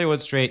 Can I tell you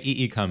what's straight?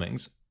 E.E.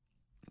 Cummings.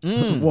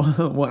 And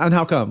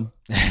how come?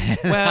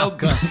 Well,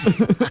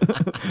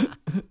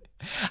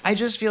 I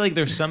just feel like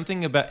there's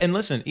something about, and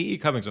listen, E.E.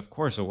 Cummings, of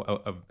course,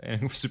 a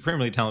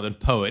supremely talented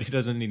poet. He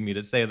doesn't need me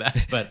to say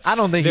that, but I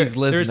don't think he's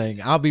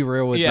listening. I'll be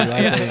real with you.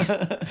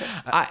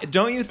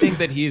 Don't you think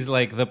that he's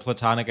like the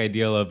platonic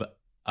ideal of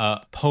a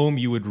poem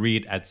you would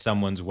read at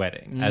someone's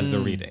wedding as the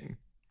reading?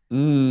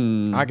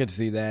 I could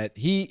see that.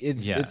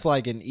 It's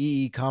like an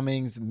E.E.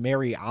 Cummings,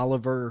 Mary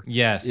Oliver.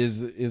 Yes,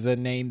 is a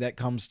name that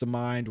comes to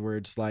mind where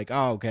it's like,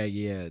 oh, okay,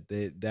 yeah,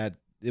 that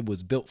it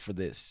was built for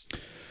this.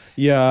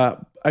 Yeah,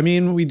 I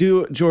mean, we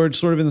do, George,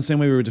 sort of in the same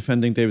way we were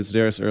defending David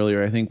Sedaris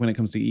earlier. I think when it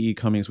comes to E.E.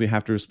 Cummings, we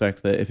have to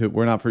respect that if it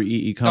were not for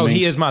E.E. Cummings... Oh,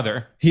 he is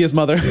mother. He is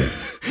mother.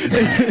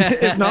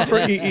 If not for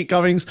E.E.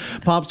 Cummings,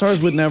 pop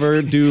stars would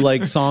never do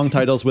like song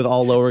titles with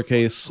all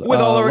lowercase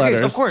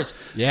letters. Of course.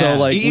 Yeah. So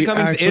like E.E.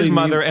 Cummings is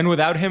mother, and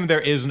without him, there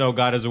is no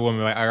God as a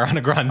Woman by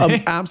Ariana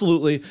Grande.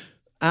 Absolutely.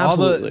 All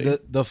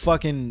the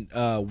fucking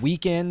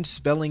Weeknd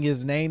spelling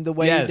his name the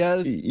way he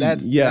does,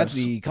 that's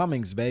E.E.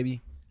 Cummings,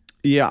 baby.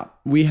 Yeah,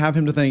 we have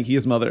him to thank. He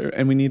is mother,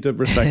 and we need to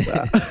respect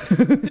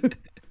that.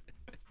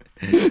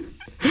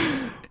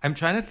 I'm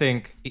trying to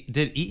think,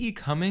 did E.E.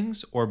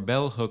 Cummings or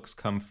Bell Hooks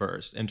come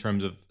first in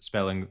terms of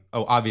spelling?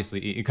 Oh, obviously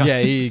E.E. Cummings. Yeah,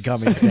 E.E.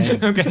 Cummings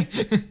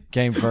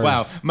came first.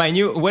 Wow.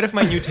 What if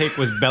my new take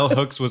was Bell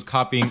Hooks was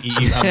copying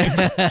E.E. Cummings?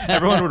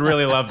 Everyone would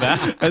really love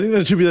that. I think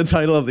that should be the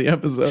title of the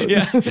episode.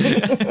 Yeah.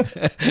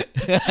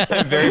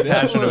 I'm very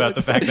passionate about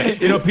the fact that,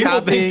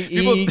 people think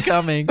E.E.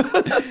 Cummings.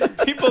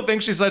 People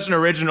think she's such an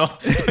original,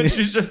 but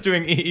she's just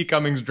doing E.E.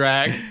 Cummings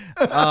drag.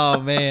 Oh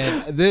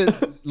man.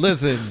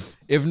 Listen,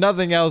 if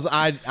nothing else,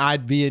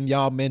 I'd be in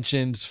y'all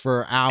mentions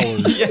for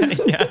hours.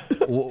 Yeah.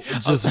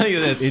 Just I'll tell you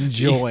this,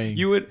 enjoying.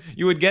 You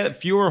would get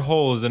fewer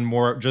holes and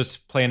more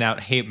just plain out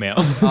hate mail.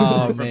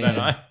 Oh from man. then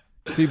on.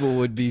 People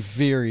would be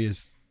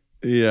furious.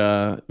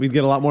 Yeah, we'd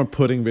get a lot more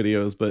pudding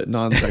videos, but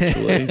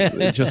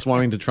non-sexually, just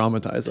wanting to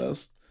traumatize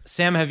us.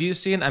 Sam, have you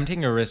seen, I'm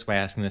taking a risk by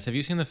asking this, have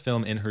you seen the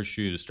film In Her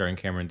Shoes starring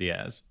Cameron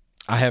Diaz?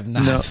 I have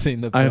not seen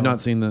the film. I have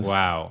not seen this.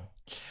 Wow.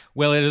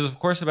 Well, it is, of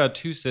course, about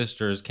two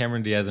sisters,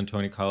 Cameron Diaz and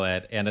Toni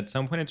Collette. And at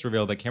some point, it's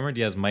revealed that Cameron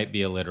Diaz might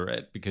be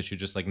illiterate because she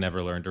just like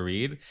never learned to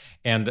read.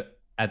 And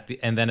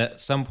then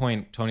at some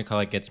point, Toni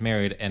Collette gets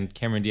married, and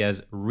Cameron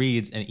Diaz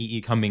reads an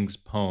E.E. Cummings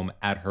poem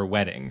at her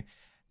wedding,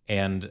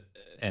 and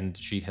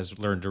she has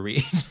learned to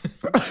read.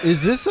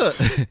 Is this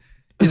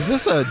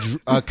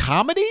a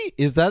comedy?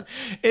 Is that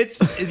it's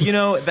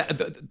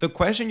the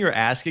question you're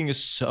asking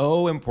is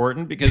so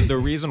important because the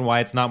reason why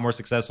it's not more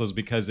successful is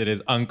because it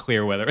is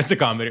unclear whether it's a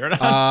comedy or not.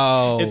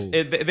 Oh,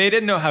 they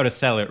didn't know how to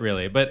sell it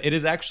really, but it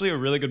is actually a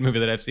really good movie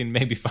that I've seen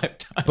maybe 5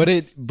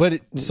 times.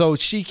 So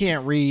she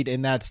can't read,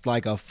 and that's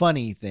like a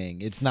funny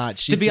thing. It's not.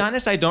 To be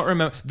honest, I don't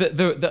remember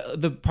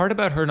the part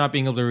about her not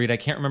being able to read. I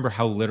can't remember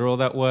how literal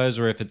that was,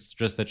 or if it's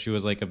just that she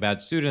was like a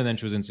bad student and then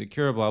she was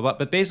insecure, blah blah.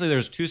 But basically,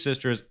 there's two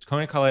sisters.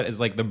 Toni Collette is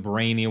like the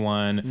brainy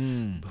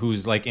one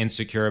who's like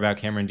insecure about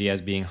Cameron Diaz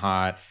being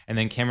hot, and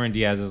then Cameron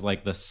Diaz is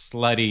like the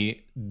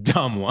slutty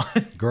dumb one.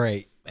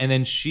 Great. And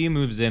then she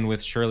moves in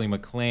with Shirley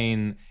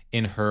MacLaine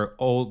in her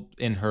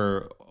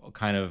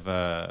kind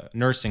of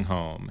nursing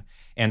home,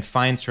 and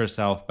finds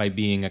herself by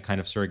being a kind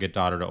of surrogate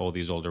daughter to all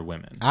these older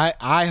women.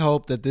 I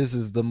hope that this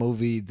is the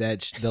movie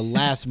the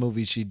last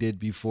movie she did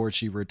before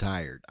she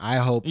retired. I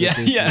hope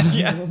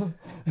that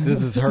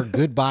this is her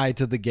goodbye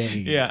to the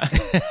game. Yeah.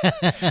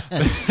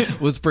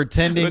 Was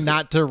pretending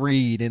not to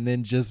read and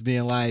then just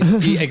being like,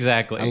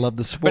 exactly. I love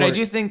the sport. But I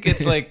do think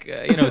it's like,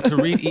 to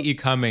read E.E.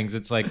 Cummings,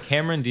 it's like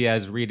Cameron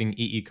Diaz reading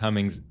E.E.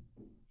 Cummings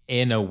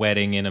in a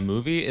wedding in a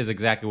movie is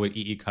exactly what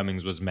E.E.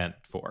 Cummings was meant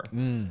for.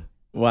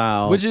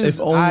 Wow. Which is,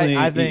 if only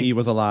I think E.E.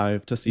 was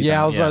alive to see that.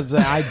 Yeah, I was about to say,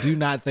 I do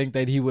not think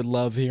that he would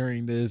love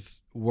hearing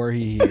this were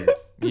he here.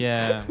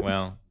 Yeah,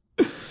 well.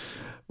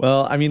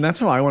 Well, I mean,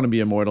 that's how I want to be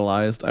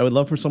immortalized. I would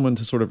love for someone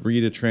to sort of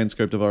read a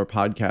transcript of our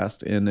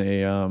podcast in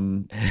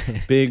a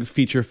big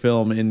feature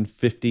film in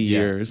 50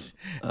 years.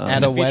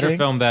 At a wedding? Feature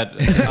film that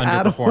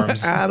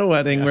underperforms. At a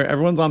wedding where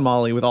everyone's on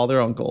Molly with all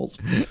their uncles.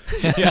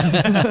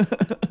 Yeah.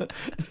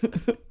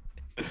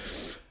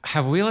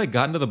 Have we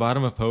gotten to the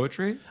bottom of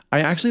poetry? I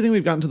actually think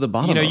we've gotten to the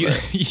bottom of it.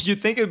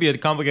 You'd think it'd be a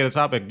complicated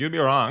topic. You'd be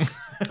wrong.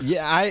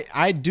 Yeah,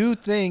 I do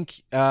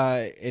think,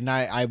 and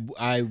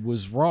I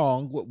was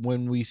wrong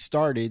when we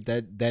started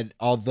that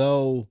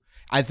although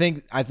I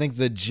think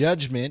the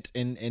judgment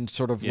and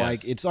sort of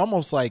like it's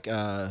almost like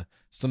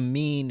some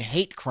mean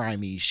hate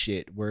crimey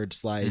shit where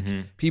it's like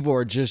people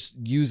are just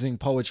using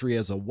poetry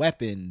as a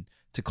weapon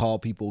to call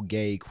people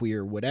gay,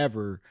 queer,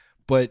 whatever.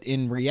 But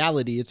in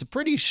reality, it's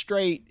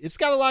it's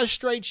got a lot of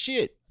straight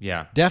shit.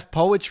 Yeah. Def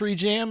Poetry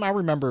Jam, I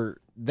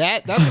remember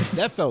that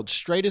felt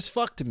straight as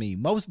fuck to me.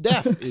 Most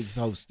Def is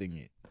hosting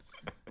it.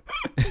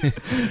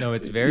 No,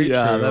 it's very true.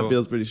 Yeah, that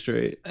feels pretty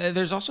straight.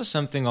 There's also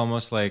something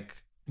almost like,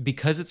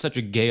 because it's such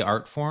a gay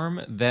art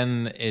form,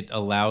 then it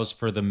allows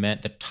for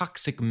the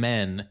toxic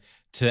men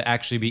to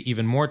actually be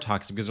even more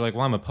toxic because they're like,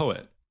 well, I'm a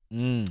poet.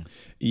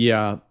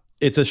 Yeah.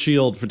 It's a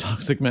shield for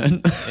toxic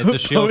men. It's a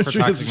shield for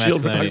Poetry is toxic a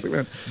shield for masculinity. toxic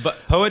men.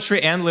 But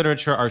poetry and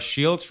literature are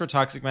shields for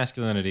toxic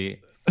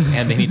masculinity,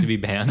 and they need to be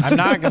banned. I'm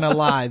not gonna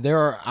lie.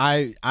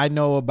 I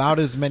know about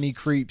as many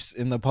creeps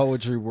in the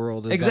poetry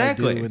world as I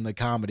do in the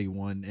comedy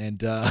one,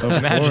 and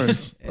Imagine.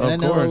 I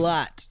know a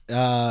lot.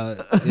 I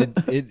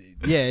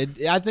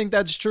think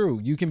that's true.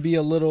 You can be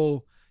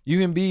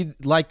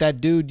like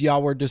that dude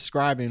y'all were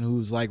describing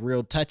who's like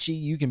real touchy.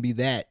 You can be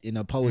that in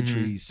a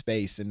poetry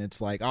space, and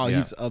it's like, oh,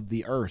 he's of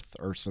the earth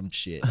or some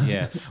shit.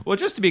 Yeah. Well,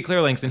 just to be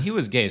clear, Langston, he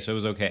was gay, so it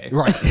was okay.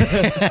 Right.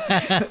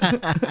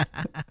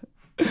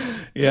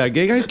 Yeah,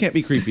 gay guys can't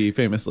be creepy,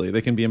 famously.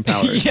 They can be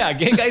empowered. Yeah,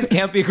 gay guys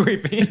can't be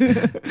creepy.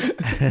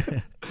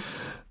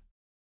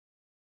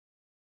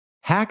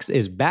 Hacks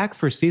is back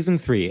for season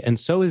 3, and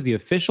so is the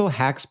official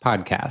Hacks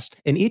podcast.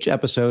 In each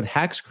episode,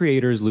 Hacks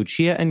creators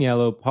Lucia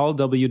Agnello, Paul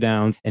W.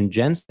 Downs, and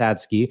Jen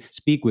Statsky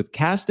speak with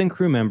cast and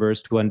crew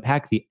members to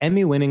unpack the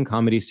Emmy-winning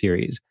comedy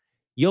series.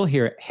 You'll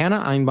hear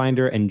Hannah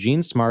Einbinder and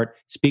Gene Smart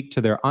speak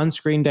to their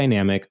on-screen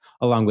dynamic,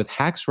 along with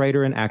Hacks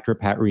writer and actor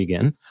Pat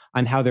Regan,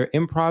 on how their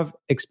improv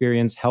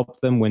experience helped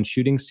them when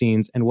shooting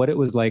scenes and what it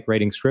was like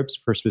writing scripts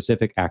for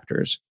specific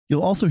actors.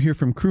 You'll also hear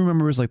from crew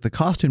members like the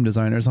costume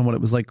designers on what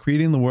it was like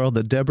creating the world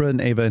that Deborah and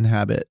Ava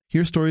inhabit.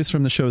 Hear stories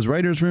from the show's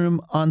writer's room,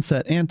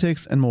 on-set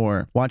antics, and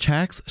more. Watch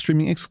Hacks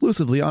streaming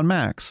exclusively on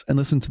Max, and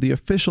listen to the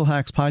official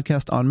Hacks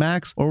podcast on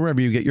Max or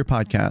wherever you get your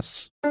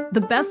podcasts.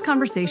 The best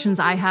conversations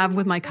I have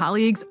with my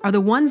colleagues are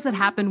the ones that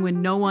happen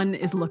when no one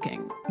is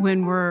looking,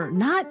 when we're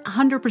not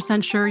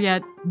 100% sure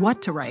yet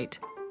what to write.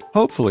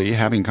 Hopefully,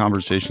 having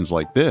conversations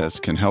like this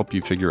can help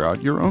you figure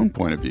out your own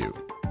point of view.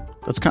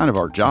 That's kind of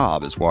our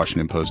job as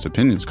Washington Post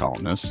opinions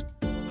columnists.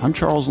 I'm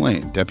Charles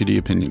Lane, Deputy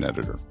Opinion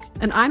Editor.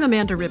 And I'm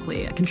Amanda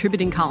Ripley, a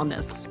contributing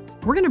columnist.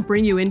 We're going to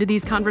bring you into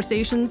these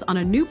conversations on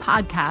a new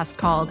podcast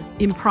called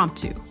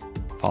Impromptu.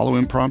 Follow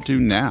Impromptu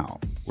now,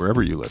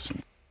 wherever you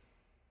listen.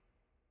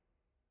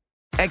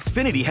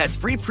 Xfinity has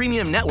free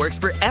premium networks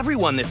for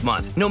everyone this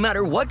month, no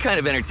matter what kind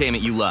of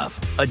entertainment you love.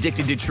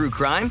 Addicted to true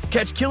crime?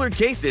 Catch killer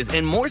cases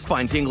and more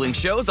spine-tingling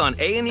shows on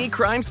A&E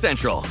Crime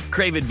Central.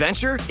 Crave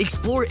adventure?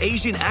 Explore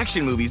Asian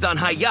action movies on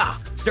Hi-Ya.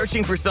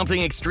 Searching for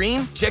something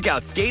extreme? Check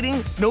out skating,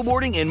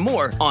 snowboarding, and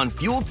more on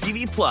Fuel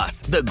TV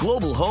Plus, the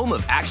global home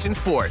of action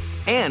sports.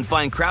 And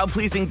find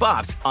crowd-pleasing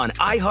bops on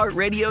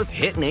iHeartRadio's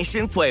Hit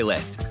Nation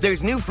playlist.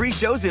 There's new free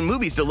shows and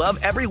movies to love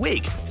every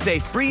week. Say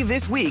free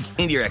this week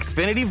in your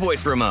Xfinity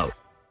voice remote.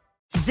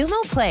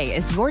 Xumo Play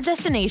is your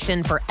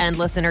destination for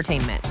endless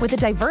entertainment. With a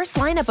diverse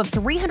lineup of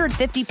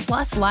 350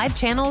 plus live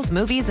channels,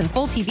 movies, and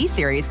full TV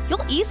series,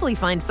 you'll easily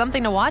find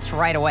something to watch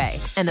right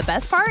away. And the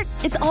best part?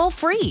 It's all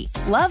free.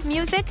 Love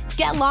music?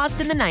 Get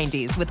lost in the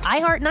 90s with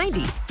iHeart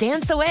 90s,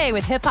 dance away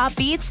with hip-hop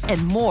beats,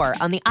 and more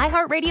on the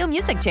iHeartRadio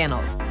music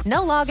channels.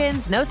 No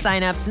logins, no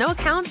signups, no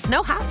accounts,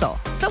 no hassle.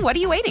 So what are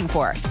you waiting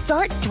for?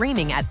 Start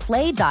streaming at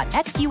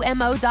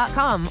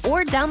play.xumo.com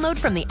or download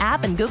from the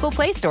app and Google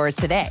Play stores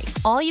today.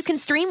 All you can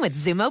stream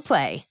with Xumo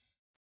Play.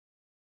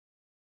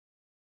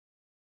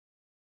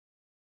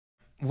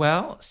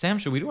 Well, Sam,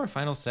 should we do our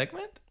final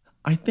segment?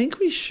 I think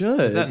we should.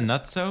 Is that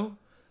nutso?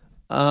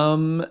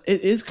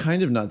 It is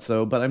kind of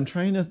nutso, but I'm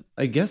trying to,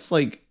 I guess,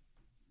 like,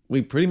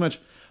 we pretty much,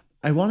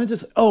 I want to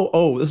just,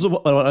 this is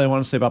what I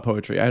want to say about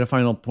poetry. I had a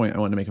final point I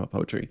want to make about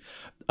poetry.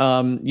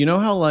 You know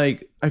how,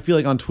 like, I feel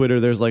like on Twitter,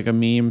 there's like a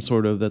meme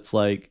sort of that's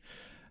like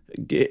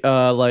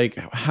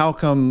how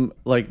come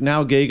like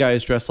now gay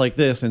guys dress like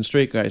this and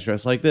straight guys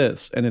dress like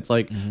this, and it's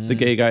like the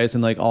gay guys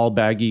in like all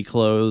baggy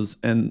clothes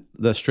and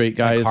the straight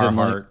guys in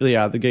like,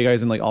 the gay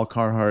guys in like all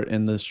Carhartt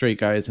and the straight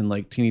guys in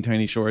like teeny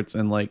tiny shorts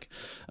and like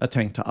a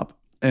tank top,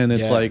 and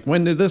it's like,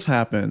 when did this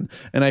happen?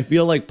 And I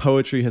feel like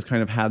poetry has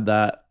kind of had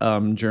that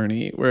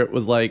journey where it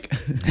was like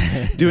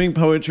doing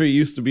poetry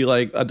used to be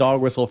like a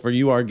dog whistle for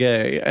you are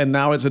gay, and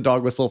now it's a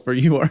dog whistle for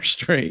you are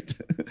straight.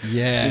 In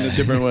a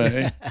different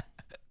way.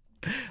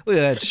 Look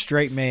at that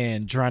straight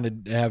man trying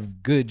to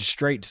have good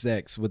straight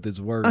sex with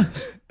his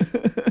words.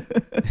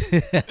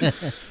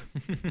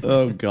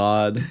 Oh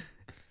God.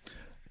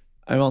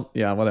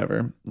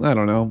 Whatever. I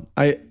don't know.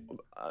 I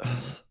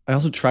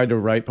also tried to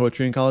write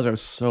poetry in college. I was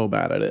so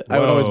bad at it. Whoa. I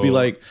would always be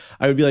like,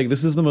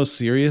 this is the most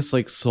serious,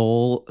 like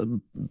soul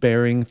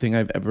bearing thing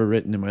I've ever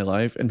written in my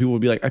life. And people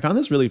would be like, I found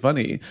this really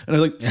funny. And I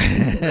was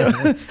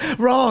like,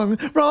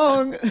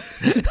 wrong.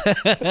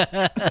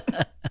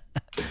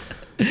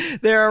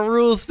 There are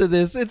rules to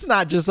this. It's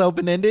not just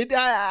open-ended.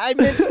 I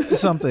meant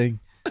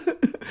something.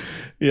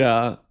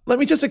 Yeah. Let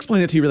me just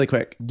explain it to you really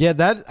quick. Yeah,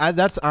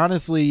 that's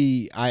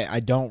honestly, I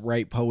don't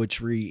write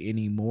poetry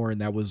anymore.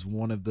 And that was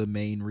one of the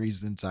main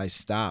reasons I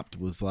stopped,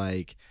 was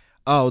like,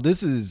 oh,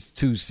 this is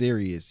too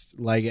serious.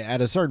 Like at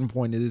a certain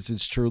point, this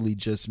is truly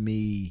just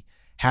me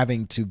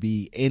having to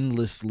be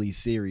endlessly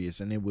serious.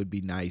 And it would be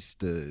nice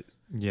to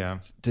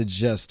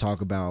just talk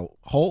about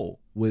whole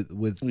with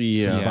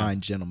some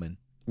fine gentlemen.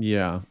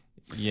 Yeah.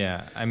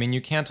 Yeah, I mean, you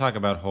can't talk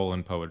about whole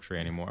in poetry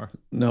anymore.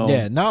 No.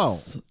 Yeah, no.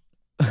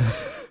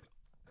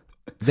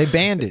 They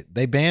banned it.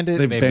 They banned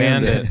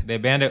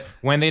it.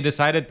 When they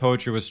decided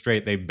poetry was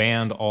straight, they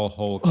banned all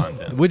whole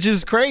content. Which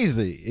is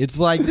crazy. It's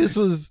like this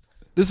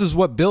is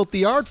what built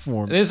the art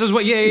form. This is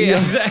what, yeah,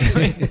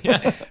 exactly.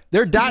 Yeah.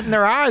 They're dotting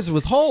their I's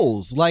with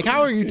holes. Like,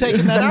 how are you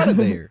taking that out of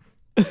there?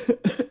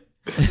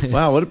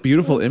 Wow, what a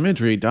beautiful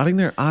imagery. Dotting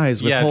their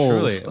I's with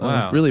holes. Truly.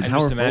 Wow. Really I'm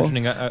powerful. just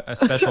imagining a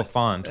special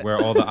font where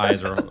all the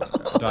I's are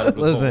dotted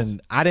with holes.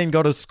 Listen, I didn't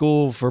go to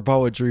school for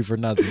poetry for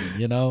nothing,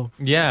 you know?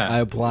 Yeah. I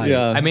applied.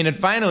 Yeah. I mean, it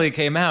finally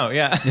came out,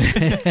 yeah.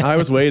 I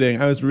was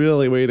waiting. I was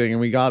really waiting,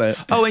 and we got it.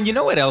 Oh, and you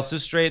know what else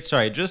is straight?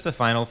 Sorry, just a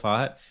final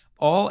thought.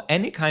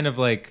 Any kind of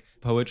like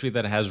poetry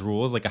that has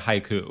rules, like a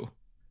haiku.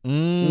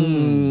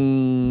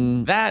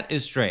 That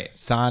is straight.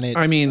 Sonnets.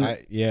 I mean,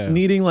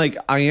 needing like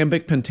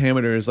iambic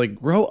pentameters, like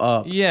grow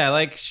up. Yeah,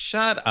 like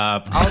shut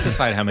up. I'll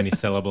decide how many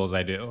syllables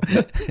I do.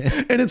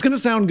 And it's going to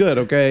sound good,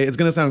 okay? It's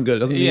going to sound good. It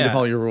doesn't need to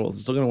follow your rules.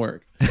 It's still going to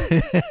work.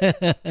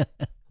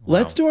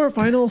 Let's do our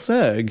final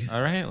seg.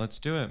 All right, let's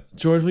do it.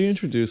 George, will you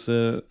introduce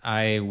it?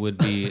 I would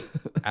be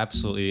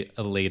absolutely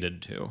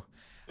elated to.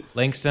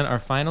 Langston, our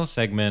final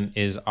segment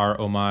is our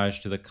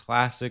homage to the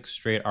classic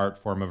straight art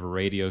form of a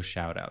radio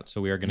shout-out. So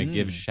we are going to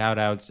give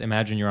shout-outs.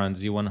 Imagine you're on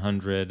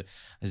Z100,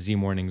 Z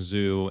Morning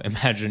Zoo.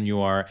 Imagine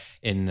you are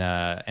in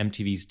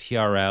MTV's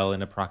TRL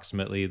in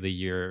approximately the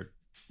year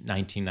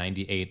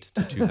 1998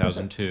 to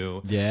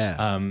 2002.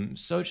 Yeah.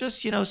 So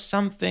just,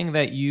 something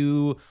that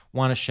you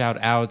want to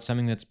shout out,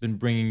 something that's been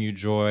bringing you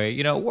joy.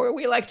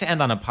 We like to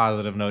end on a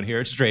positive note here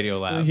at Stradio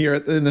Lab. Here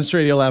in the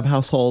Stradio Lab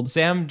household.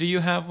 Sam, do you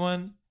have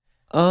one?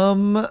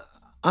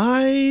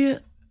 I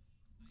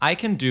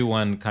can do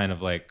one kind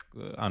of like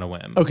on a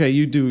whim. Okay,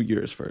 you do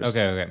yours first.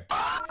 Okay.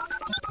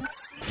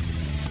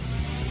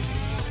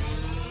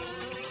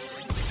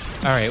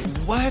 All right,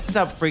 what's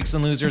up, freaks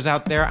and losers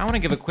out there? I want to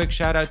give a quick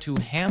shout out to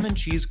ham and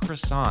cheese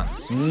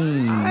croissants.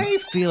 I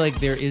feel like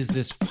there is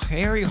this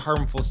very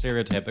harmful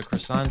stereotype that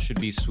croissants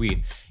should be sweet.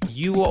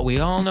 We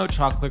all know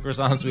chocolate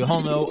croissants, we all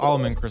know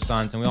almond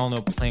croissants, and we all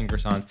know plain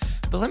croissants.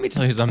 But let me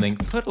tell you something,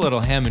 put a little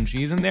ham and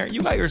cheese in there,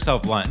 you got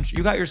yourself lunch,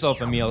 you got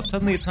yourself a meal.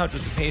 Suddenly it's not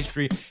just a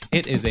pastry,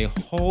 it is a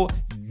whole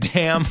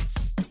damn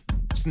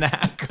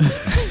snack.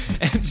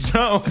 And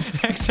so,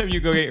 next time you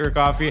go get your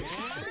coffee,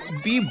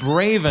 be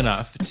brave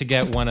enough to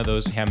get one of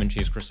those ham and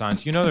cheese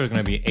croissants. You know there's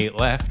going to be 8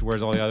 left,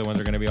 whereas all the other ones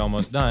are going to be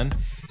almost done.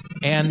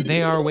 And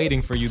they are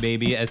waiting for you,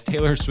 baby. As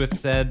Taylor Swift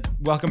said,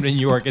 welcome to New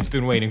York. It's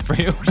been waiting for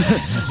you.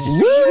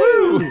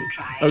 Woo!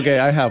 Okay,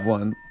 I have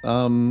one.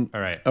 All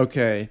right.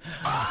 Okay.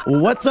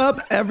 What's up,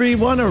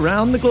 everyone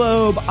around the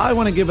globe? I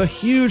want to give a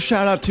huge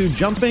shout out to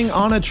Jumping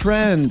on a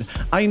Trend.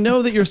 I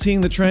know that you're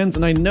seeing the trends,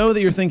 and I know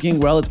that you're thinking,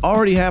 well, it's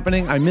already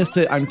happening. I missed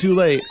it. I'm too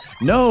late.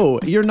 No,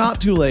 you're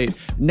not too late.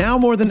 Now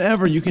more than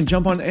ever, you can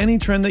jump on any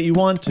trend that you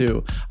want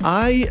to.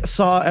 I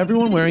saw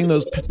everyone wearing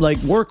those like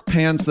work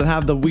pants that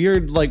have the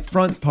weird like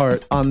front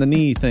part on the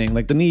knee thing,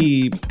 like the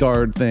knee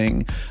guard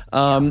thing.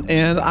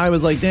 And I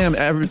was like, damn,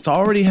 it's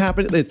already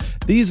happened.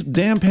 These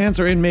damn pants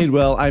are in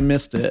Madewell. I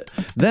missed it.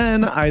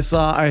 Then I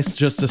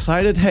just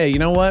decided, hey, you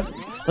know what?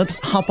 Let's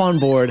hop on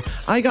board.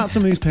 I got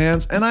some of these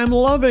pants and I'm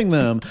loving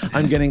them.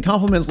 I'm getting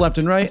compliments left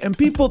and right, and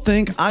people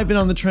think I've been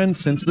on the trend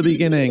since the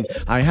beginning.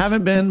 I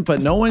haven't been,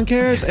 but no one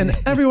cares, and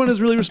everyone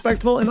is really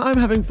respectful, and I'm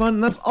having fun,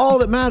 and that's all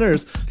that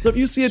matters. So if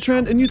you see a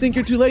trend and you think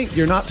you're too late,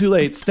 you're not too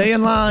late. Stay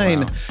in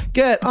line. Wow.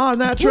 Get on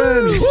that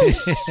trend.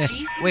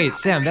 Wait,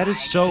 Sam,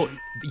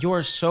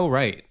 you're so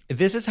right.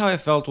 This is how I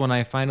felt when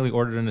I finally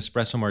ordered an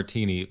espresso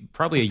martini,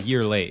 probably a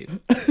year late.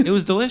 It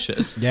was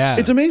delicious. Yeah.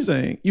 It's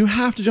amazing. You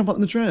have to jump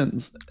on the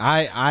trends.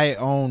 I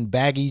own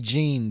baggy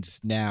jeans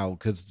now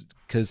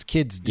because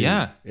kids do.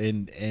 Yeah.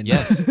 And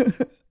yes.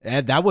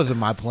 And that wasn't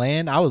my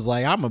plan. I was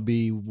like, I'm going to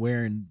be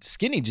wearing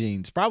skinny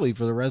jeans probably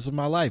for the rest of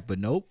my life. But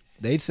nope.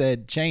 They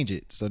said change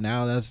it. So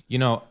now that's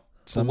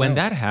when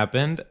that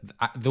happened,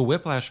 the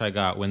whiplash I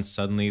got when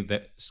suddenly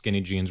the skinny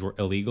jeans were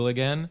illegal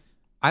again,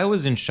 I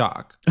was in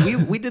shock.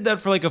 We did that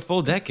for like a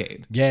full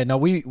decade. Yeah, no,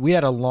 we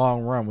had a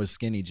long run with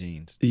skinny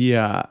jeans.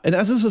 Yeah, and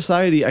as a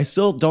society, I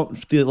still don't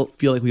feel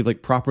like we've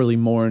like properly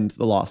mourned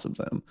the loss of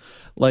them.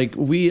 Like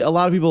a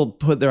lot of people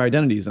put their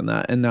identities in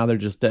that, and now they're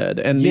just dead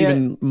and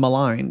even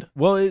maligned.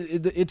 Well,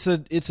 it's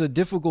a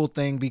difficult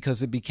thing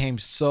because it became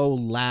so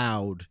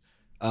loud,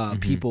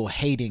 people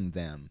hating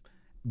them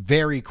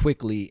very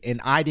quickly, and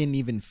I didn't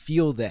even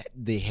feel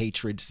the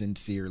hatred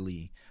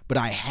sincerely. But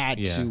I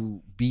had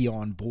to be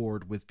on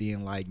board with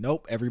being like,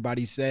 nope,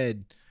 everybody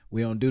said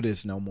we don't do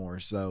this no more.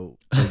 So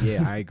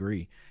yeah, I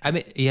agree. I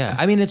mean,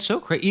 it's so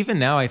crazy. Even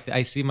now,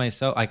 I see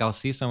myself, like I'll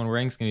see someone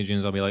wearing skinny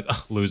jeans. I'll be like,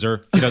 oh,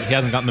 loser. He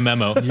hasn't gotten the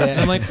memo. Yeah. And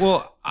I'm like,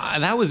 well,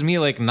 that was me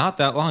like not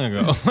that long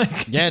ago.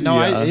 Like,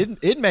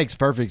 it makes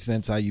perfect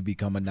sense how you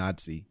become a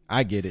Nazi.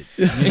 I get it.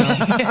 You know?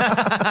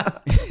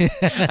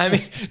 I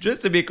mean,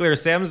 just to be clear,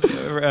 Sam's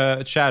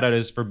shout out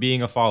is for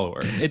being a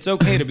follower. It's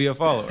okay to be a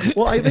follower.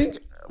 Well, I think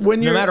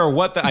no matter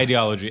what the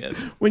ideology is.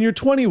 When you're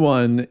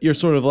 21, you're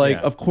sort of like,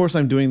 Yeah. of course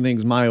I'm doing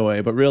things my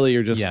way, but really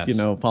you're just, Yes.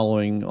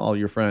 following all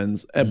your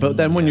friends. But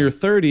then when you're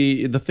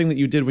 30, the thing that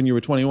you did when you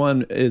were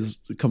 21 is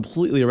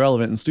completely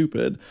irrelevant and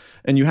stupid.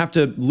 And you have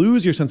to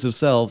lose your sense of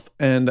self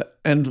and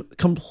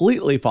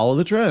completely follow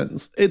the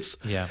trends. It's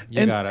You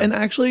and, got it. and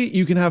actually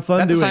you can have fun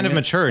That's a doing sign of it.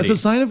 maturity. It's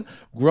a sign of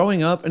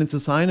growing up, and it's a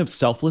sign of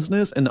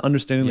selflessness and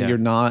understanding that Yeah. you're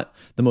not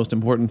the most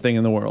important thing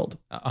in the world.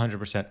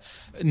 100%.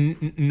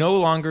 No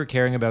longer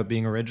caring about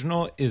being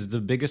original is the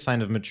biggest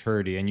sign of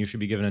maturity, and you should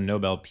be given a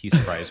Nobel Peace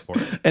Prize for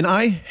it. And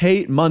I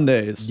hate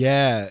Mondays.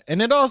 Yeah.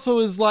 And it also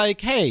is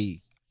like,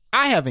 hey,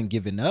 I haven't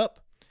given up.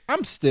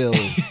 I'm still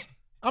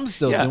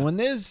Yeah. doing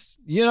this,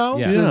 Yeah.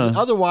 Yeah. Because Yeah.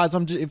 otherwise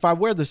if I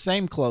wear the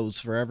same clothes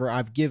forever,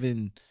 I've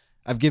given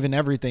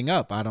everything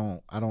up. I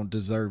don't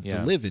deserve to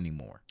Yeah. live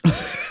anymore.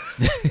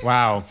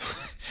 Wow.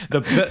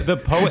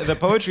 The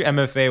poetry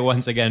MFA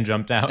once again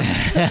jumped out.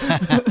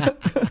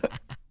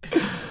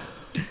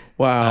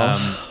 Wow.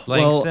 Well,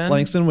 Langston?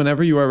 Langston,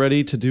 whenever you are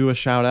ready to do a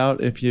shout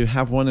out, if you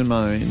have one in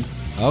mind.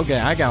 Okay,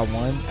 I got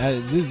one.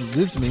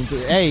 This means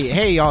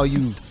hey, all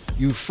you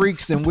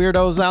freaks and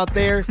weirdos out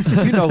there,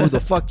 you know who the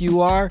fuck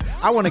you are.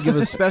 I want to give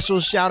a special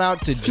shout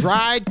out to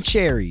dried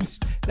cherries.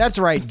 That's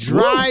right,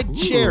 dried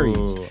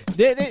cherries.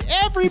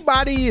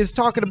 Everybody is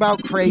talking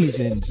about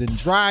craisins and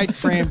dried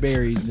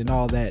cranberries and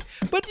all that,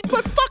 but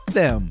fuck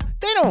them.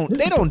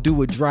 They don't do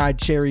what dried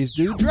cherries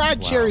do.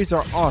 Dried cherries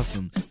are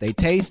awesome. They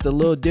taste a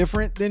little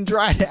different than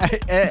dried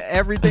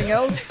everything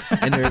else,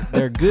 and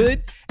they're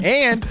good.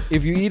 And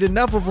if you eat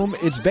enough of them,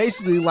 it's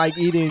basically like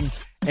eating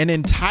an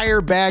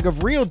entire bag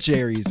of real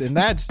cherries, and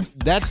that's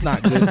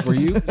not good for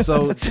you.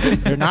 So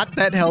they're not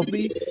that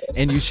healthy,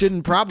 and you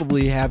shouldn't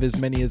probably have as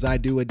many as I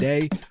do a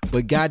day,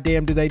 but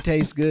goddamn do they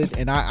taste good,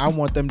 and I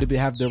want them to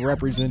have the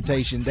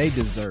representation they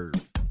deserve.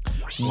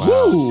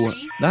 Woo!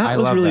 That I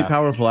was love really that.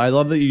 powerful. I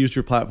love that you used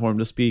your platform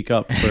to speak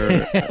up for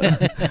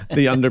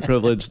the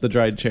underprivileged, the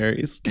dried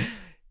cherries.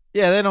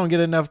 Yeah, they don't get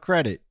enough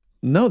credit.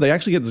 No, they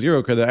actually get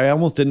zero credit. I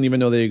almost didn't even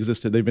know they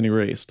existed. They've been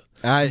erased.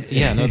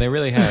 Yeah, no, they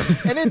really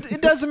have. And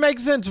it doesn't make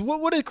sense.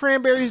 What are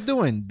cranberries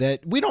doing?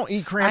 That we don't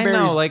eat I cranberries.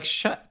 know, like,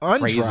 shut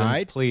undried.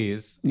 raisins,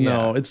 please.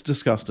 No, Yeah. it's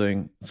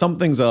disgusting.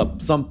 Something's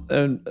up.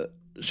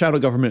 Shadow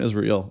government is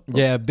real.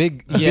 Yeah,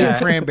 big Yeah.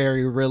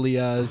 cranberry really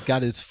has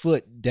got his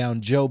foot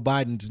down Joe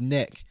Biden's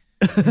neck.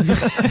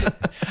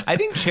 I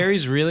think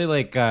cherries really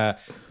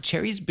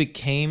cherries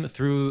became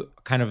through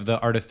kind of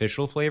the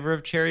artificial flavor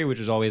of cherry, which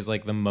is always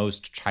like the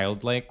most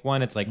childlike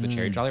one. It's like the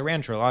cherry Jolly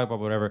Rancher, lollipop,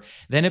 whatever.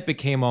 Then it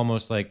became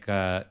almost like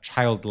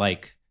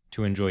childlike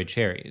to enjoy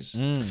cherries,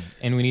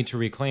 and we need to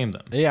reclaim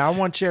them. Yeah, I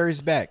want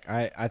cherries back.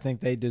 I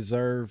think they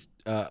deserve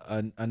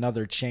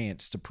another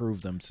chance to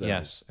prove themselves.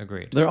 Yes,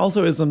 agreed. There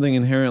also is something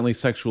inherently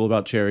sexual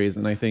about cherries,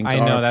 and I think I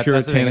know our that's the thing.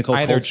 It's puritanical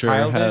either culture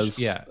childish, has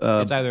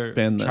it's either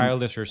banned them.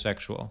 childish or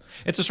sexual.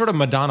 It's a sort of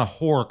Madonna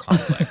whore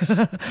complex.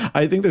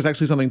 I think there's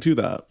actually something to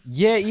that.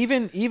 Yeah,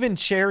 even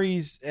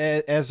cherries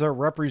as they're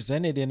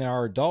represented in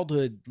our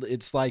adulthood,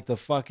 it's like the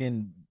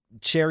fucking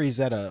cherries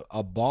at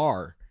a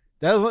bar.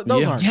 Those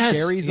Yeah. aren't Yes,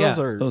 cherries. yeah.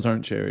 Those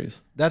aren't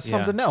cherries. That's Yeah.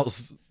 something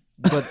else.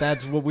 But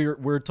that's what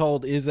we're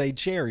told is a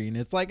cherry, and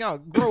it's like, oh,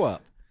 grow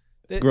up.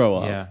 Grow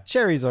up. Yeah.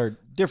 Cherries are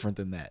different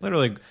than that.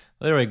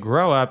 Literally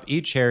grow up,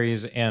 eat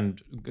cherries, and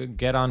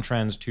get on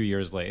trends 2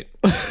 years late.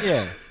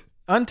 Yeah.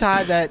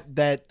 Untie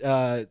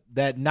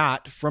that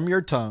knot from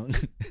your tongue.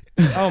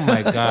 Oh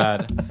my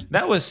God.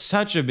 That was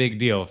such a big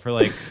deal for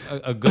like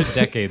a good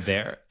decade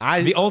there.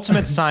 The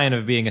ultimate sign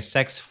of being a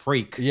sex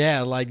freak.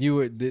 Yeah, like you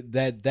would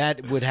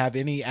that would have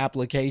any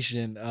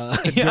application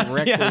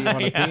directly on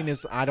a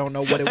penis. I don't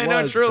know what it was. I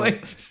know, truly.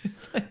 but-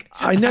 It's like,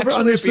 I never actually,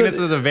 understood- penis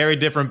is a very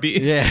different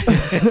beast. Yeah.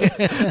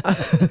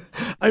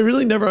 I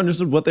really never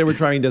understood what they were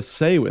trying to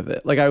say with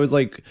it. Like, I was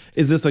like,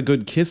 is this a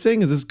good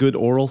kissing? Is this good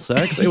oral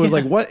sex? It was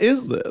like, what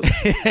is this?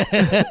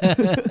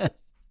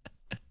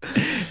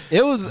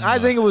 It was. I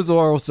think it was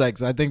oral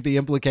sex. I think the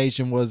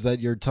implication was that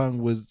your tongue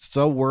was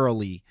so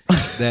whirly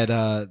that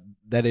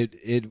that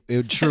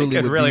it truly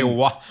It could would really,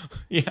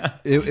 be,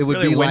 it would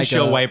really be like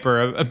windshield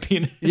wiper a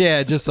penis.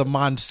 yeah, just a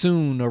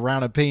monsoon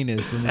around a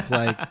penis, and it's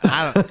like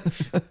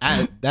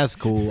that's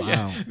cool. I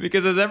don't.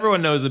 Because as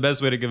everyone knows, the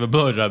best way to give a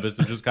blowjob is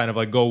to just kind of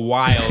like go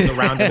wild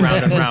around and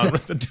round and round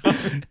with the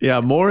tongue. Yeah,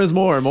 more is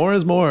more. More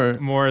is more.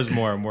 More is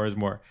more. More is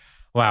more.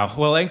 Wow.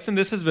 Well, Langston,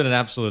 this has been an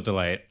absolute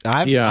delight.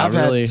 I've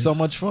really. had so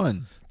much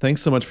fun.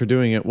 Thanks so much for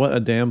doing it. What a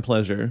damn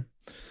pleasure.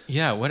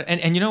 Yeah. What?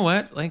 And you know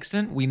what,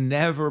 Langston? We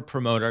never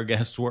promote our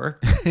guests'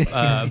 work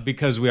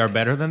because we are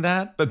better than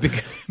that, but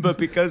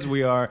because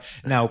we are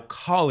now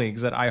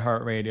colleagues at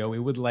iHeartRadio, we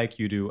would like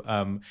you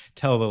to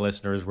tell the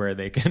listeners where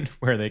they can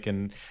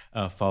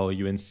follow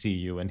you and see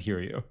you and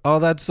hear you. Oh,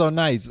 that's so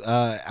nice.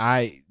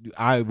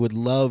 I would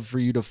love for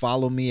you to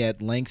follow me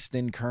at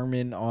Langston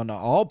Kerman on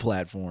all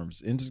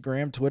platforms,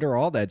 Instagram, Twitter,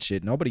 all that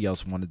shit. Nobody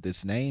else wanted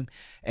this name.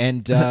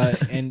 And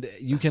and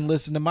you can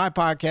listen to my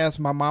podcast,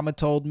 My Mama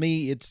Told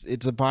Me. It's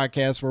a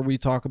podcast where we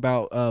talk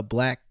about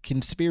black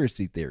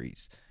conspiracy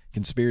theories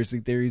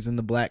in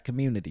the black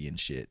community and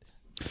shit.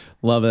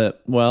 Love it.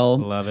 Well,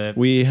 Love it.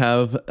 We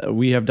have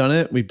done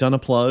it. We've done a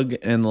plug,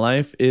 and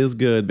life is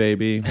good,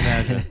 baby.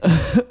 Imagine.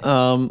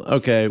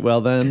 Okay,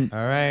 well then. All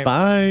right.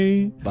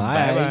 Bye.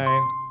 Bye.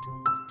 Bye-bye.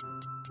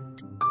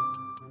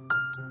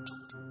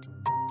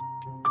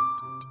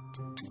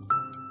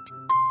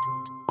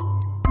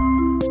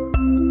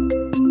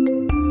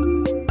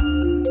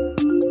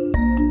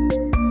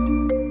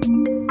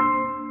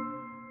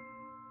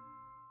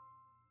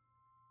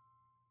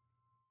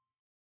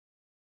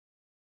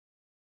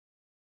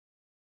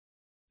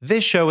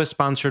 This show is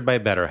sponsored by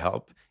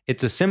BetterHelp.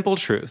 It's a simple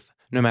truth.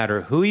 No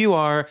matter who you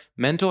are,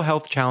 mental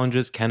health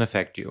challenges can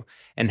affect you,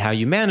 and how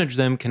you manage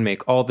them can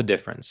make all the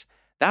difference.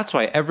 That's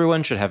why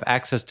everyone should have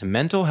access to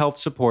mental health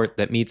support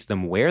that meets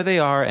them where they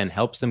are and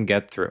helps them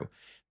get through.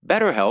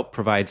 BetterHelp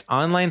provides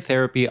online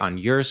therapy on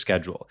your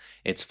schedule.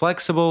 It's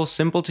flexible,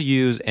 simple to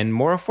use, and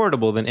more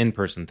affordable than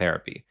in-person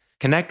therapy.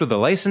 Connect with a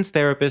licensed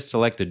therapist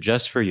selected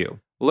just for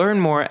you. Learn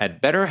more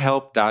at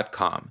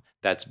betterhelp.com.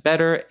 That's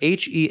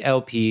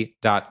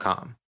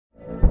betterhelp.com.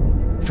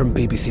 From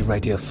BBC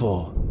Radio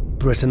 4,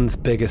 Britain's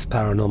biggest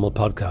paranormal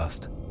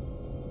podcast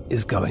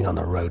is going on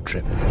a road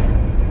trip.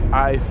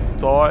 I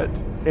thought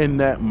in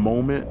that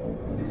moment,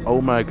 oh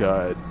my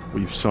God,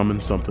 we've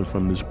summoned something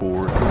from this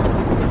board.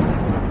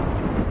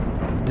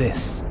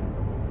 This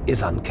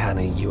is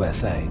Uncanny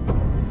USA.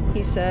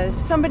 He says,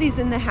 somebody's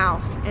in the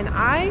house, and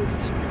I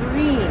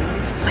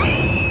screamed.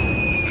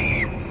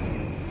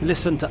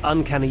 Listen to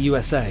Uncanny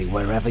USA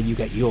wherever you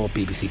get your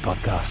BBC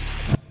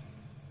podcasts,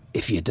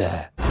 if you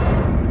dare.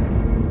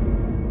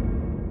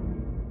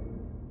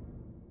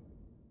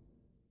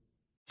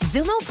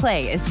 Xumo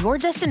Play is your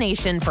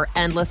destination for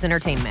endless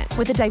entertainment.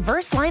 With a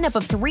diverse lineup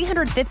of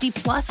 350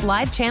 plus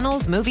live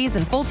channels, movies,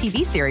 and full TV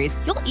series,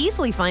 you'll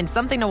easily find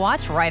something to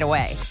watch right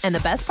away. And the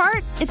best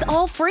part? It's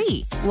all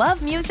free.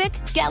 Love music?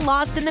 Get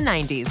lost in the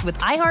 90s with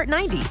iHeart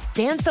 90s,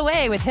 dance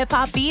away with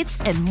hip-hop beats,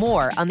 and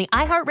more on the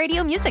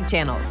iHeartRadio music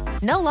channels.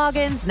 No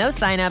logins, no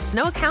signups,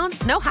 no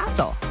accounts, no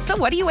hassle. So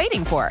what are you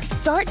waiting for?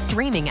 Start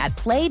streaming at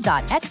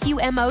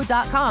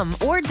play.xumo.com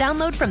or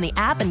download from the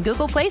app and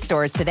Google Play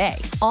stores today.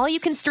 All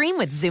you can stream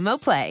with Xumo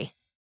Play.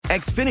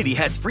 Xfinity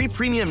has free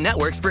premium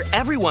networks for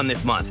everyone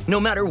this month, no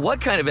matter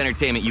what kind of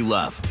entertainment you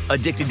love.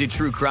 Addicted to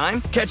true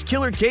crime? Catch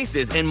killer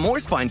cases and more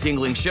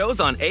spine-tingling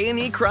shows on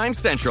A&E Crime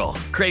Central.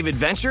 Crave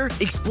adventure?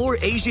 Explore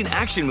Asian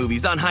action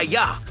movies on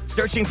Hi-Ya.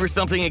 Searching for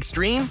something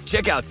extreme?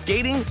 Check out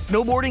skating,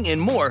 snowboarding, and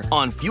more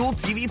on Fuel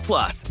TV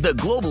Plus, the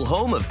global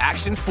home of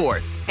action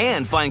sports.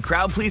 And find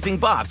crowd-pleasing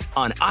bops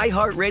on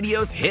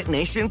iHeartRadio's Hit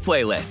Nation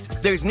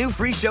playlist. There's new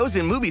free shows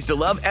and movies to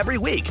love every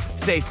week.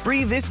 Say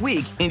free this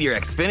week in your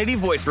Xfinity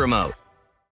voice remote.